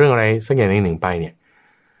กษาเรื่องอะไรสักอย่างหนึ่งไปเนี่ย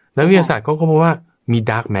นักวิทยาศาสตร์เขาก็บอกว่ามี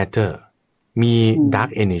dark matter มี dark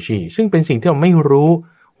energy ซึ่งเป็นสิ่งที่เราไม่รู้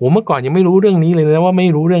โหเมื่อก่อนยังไม่รู้เรื่องนี้เลยนะว่าไม่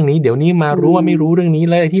รู้เรื่องนี้เดี๋ยวนี้มารู้ว่าไม่รู้เรื่องนี้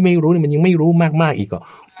แล้วที่ไม่รู้เนี่ยมันยังไม่รู้มากๆอีกก็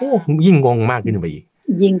โอ้ยิ่งงงมากขึ้นไปอีก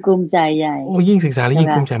ยิ่งกลุ้มใจใหญ่โอ้ยิ่งศึกษาแล้วยิ่ง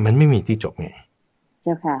กลุ้มใจมันไม่มีที่จบไงเ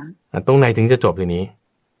จ้าค่ะตรงไหนถึงจะจบทีนี้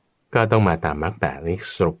ก็ต้องมาตามมรรค8นี่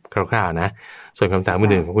สรุปคร่าวๆนะส่วนคำถาม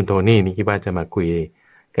อื่นๆของคุณโทนี่นี่คิดว่าจะมาคุย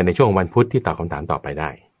กันในช่วงวันพุธที่ตอบคำถามต่อไปได้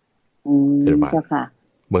เจ้าค่ะ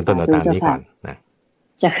เบื้องต้นเราตามนี้ก่อนนะ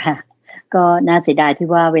เจ้าค่ะก็น่าเสียดายที่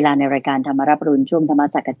ว่าเวลาในรายการธรรมรับรุณช่วงธรรม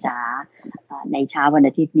สักจาในเช้าวัน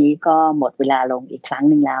อาทิตย์นี้ก็หมดเวลาลงอีกครั้ง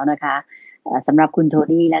หนึ่งแล้วนะคะสำหรับคุณโท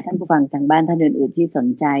นี่และท่านผู้ฟังทางบ้านท่านอื่นๆที่สน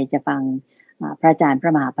ใจจะฟังพระอาจารย์พร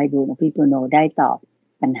ะมหาไพบูลย์อภิปุโนได้ตอบ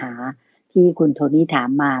ปัญหาที่คุณโทนี่ถาม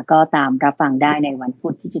มาก็ตามรับฟังได้ในวันพุ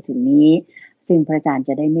ธที่จะถึงนี้ซึ่งพระอาจารย์จ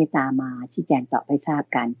ะได้เมตตามาชี้แจงตอบให้ทราบ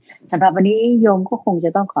กันสำหรับวันนี้โยมก็คงจะ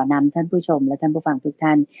ต้องขอนำท่านผู้ชมและท่านผู้ฟังทุกท่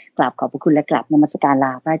านกราบขอบพระคุณและกราบนมัสการล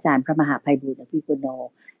าพระอาจารย์พระมหาไพบูลย์อภิปุโน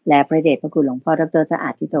และพระเดชพระคุณหลวงพ่อดร.สะอา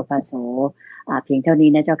ดทิโตภาโสเพียงเท่านี้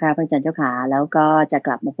นะเจ้าค่ะพระอาจารย์เจ้าค่ะแล้วก็จะก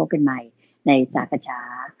ลับมาพบกันใหม่ในสักจา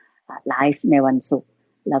ไลฟ์ในวันศุกร์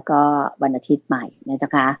แล้วก็วันอาทิตย์ใหม่นะเจ้า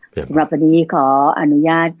ค่ะสำหรับวันนี้ขออนุญ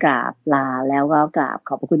าตกราบลาแล้วก็กราบข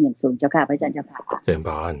อบพระคุณอย่างสูงเจ้าค่ะพระอาจารย์เจ้าค่ะเชิญพ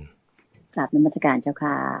รกราบนมัสการเจ้า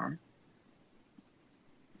ค่ะ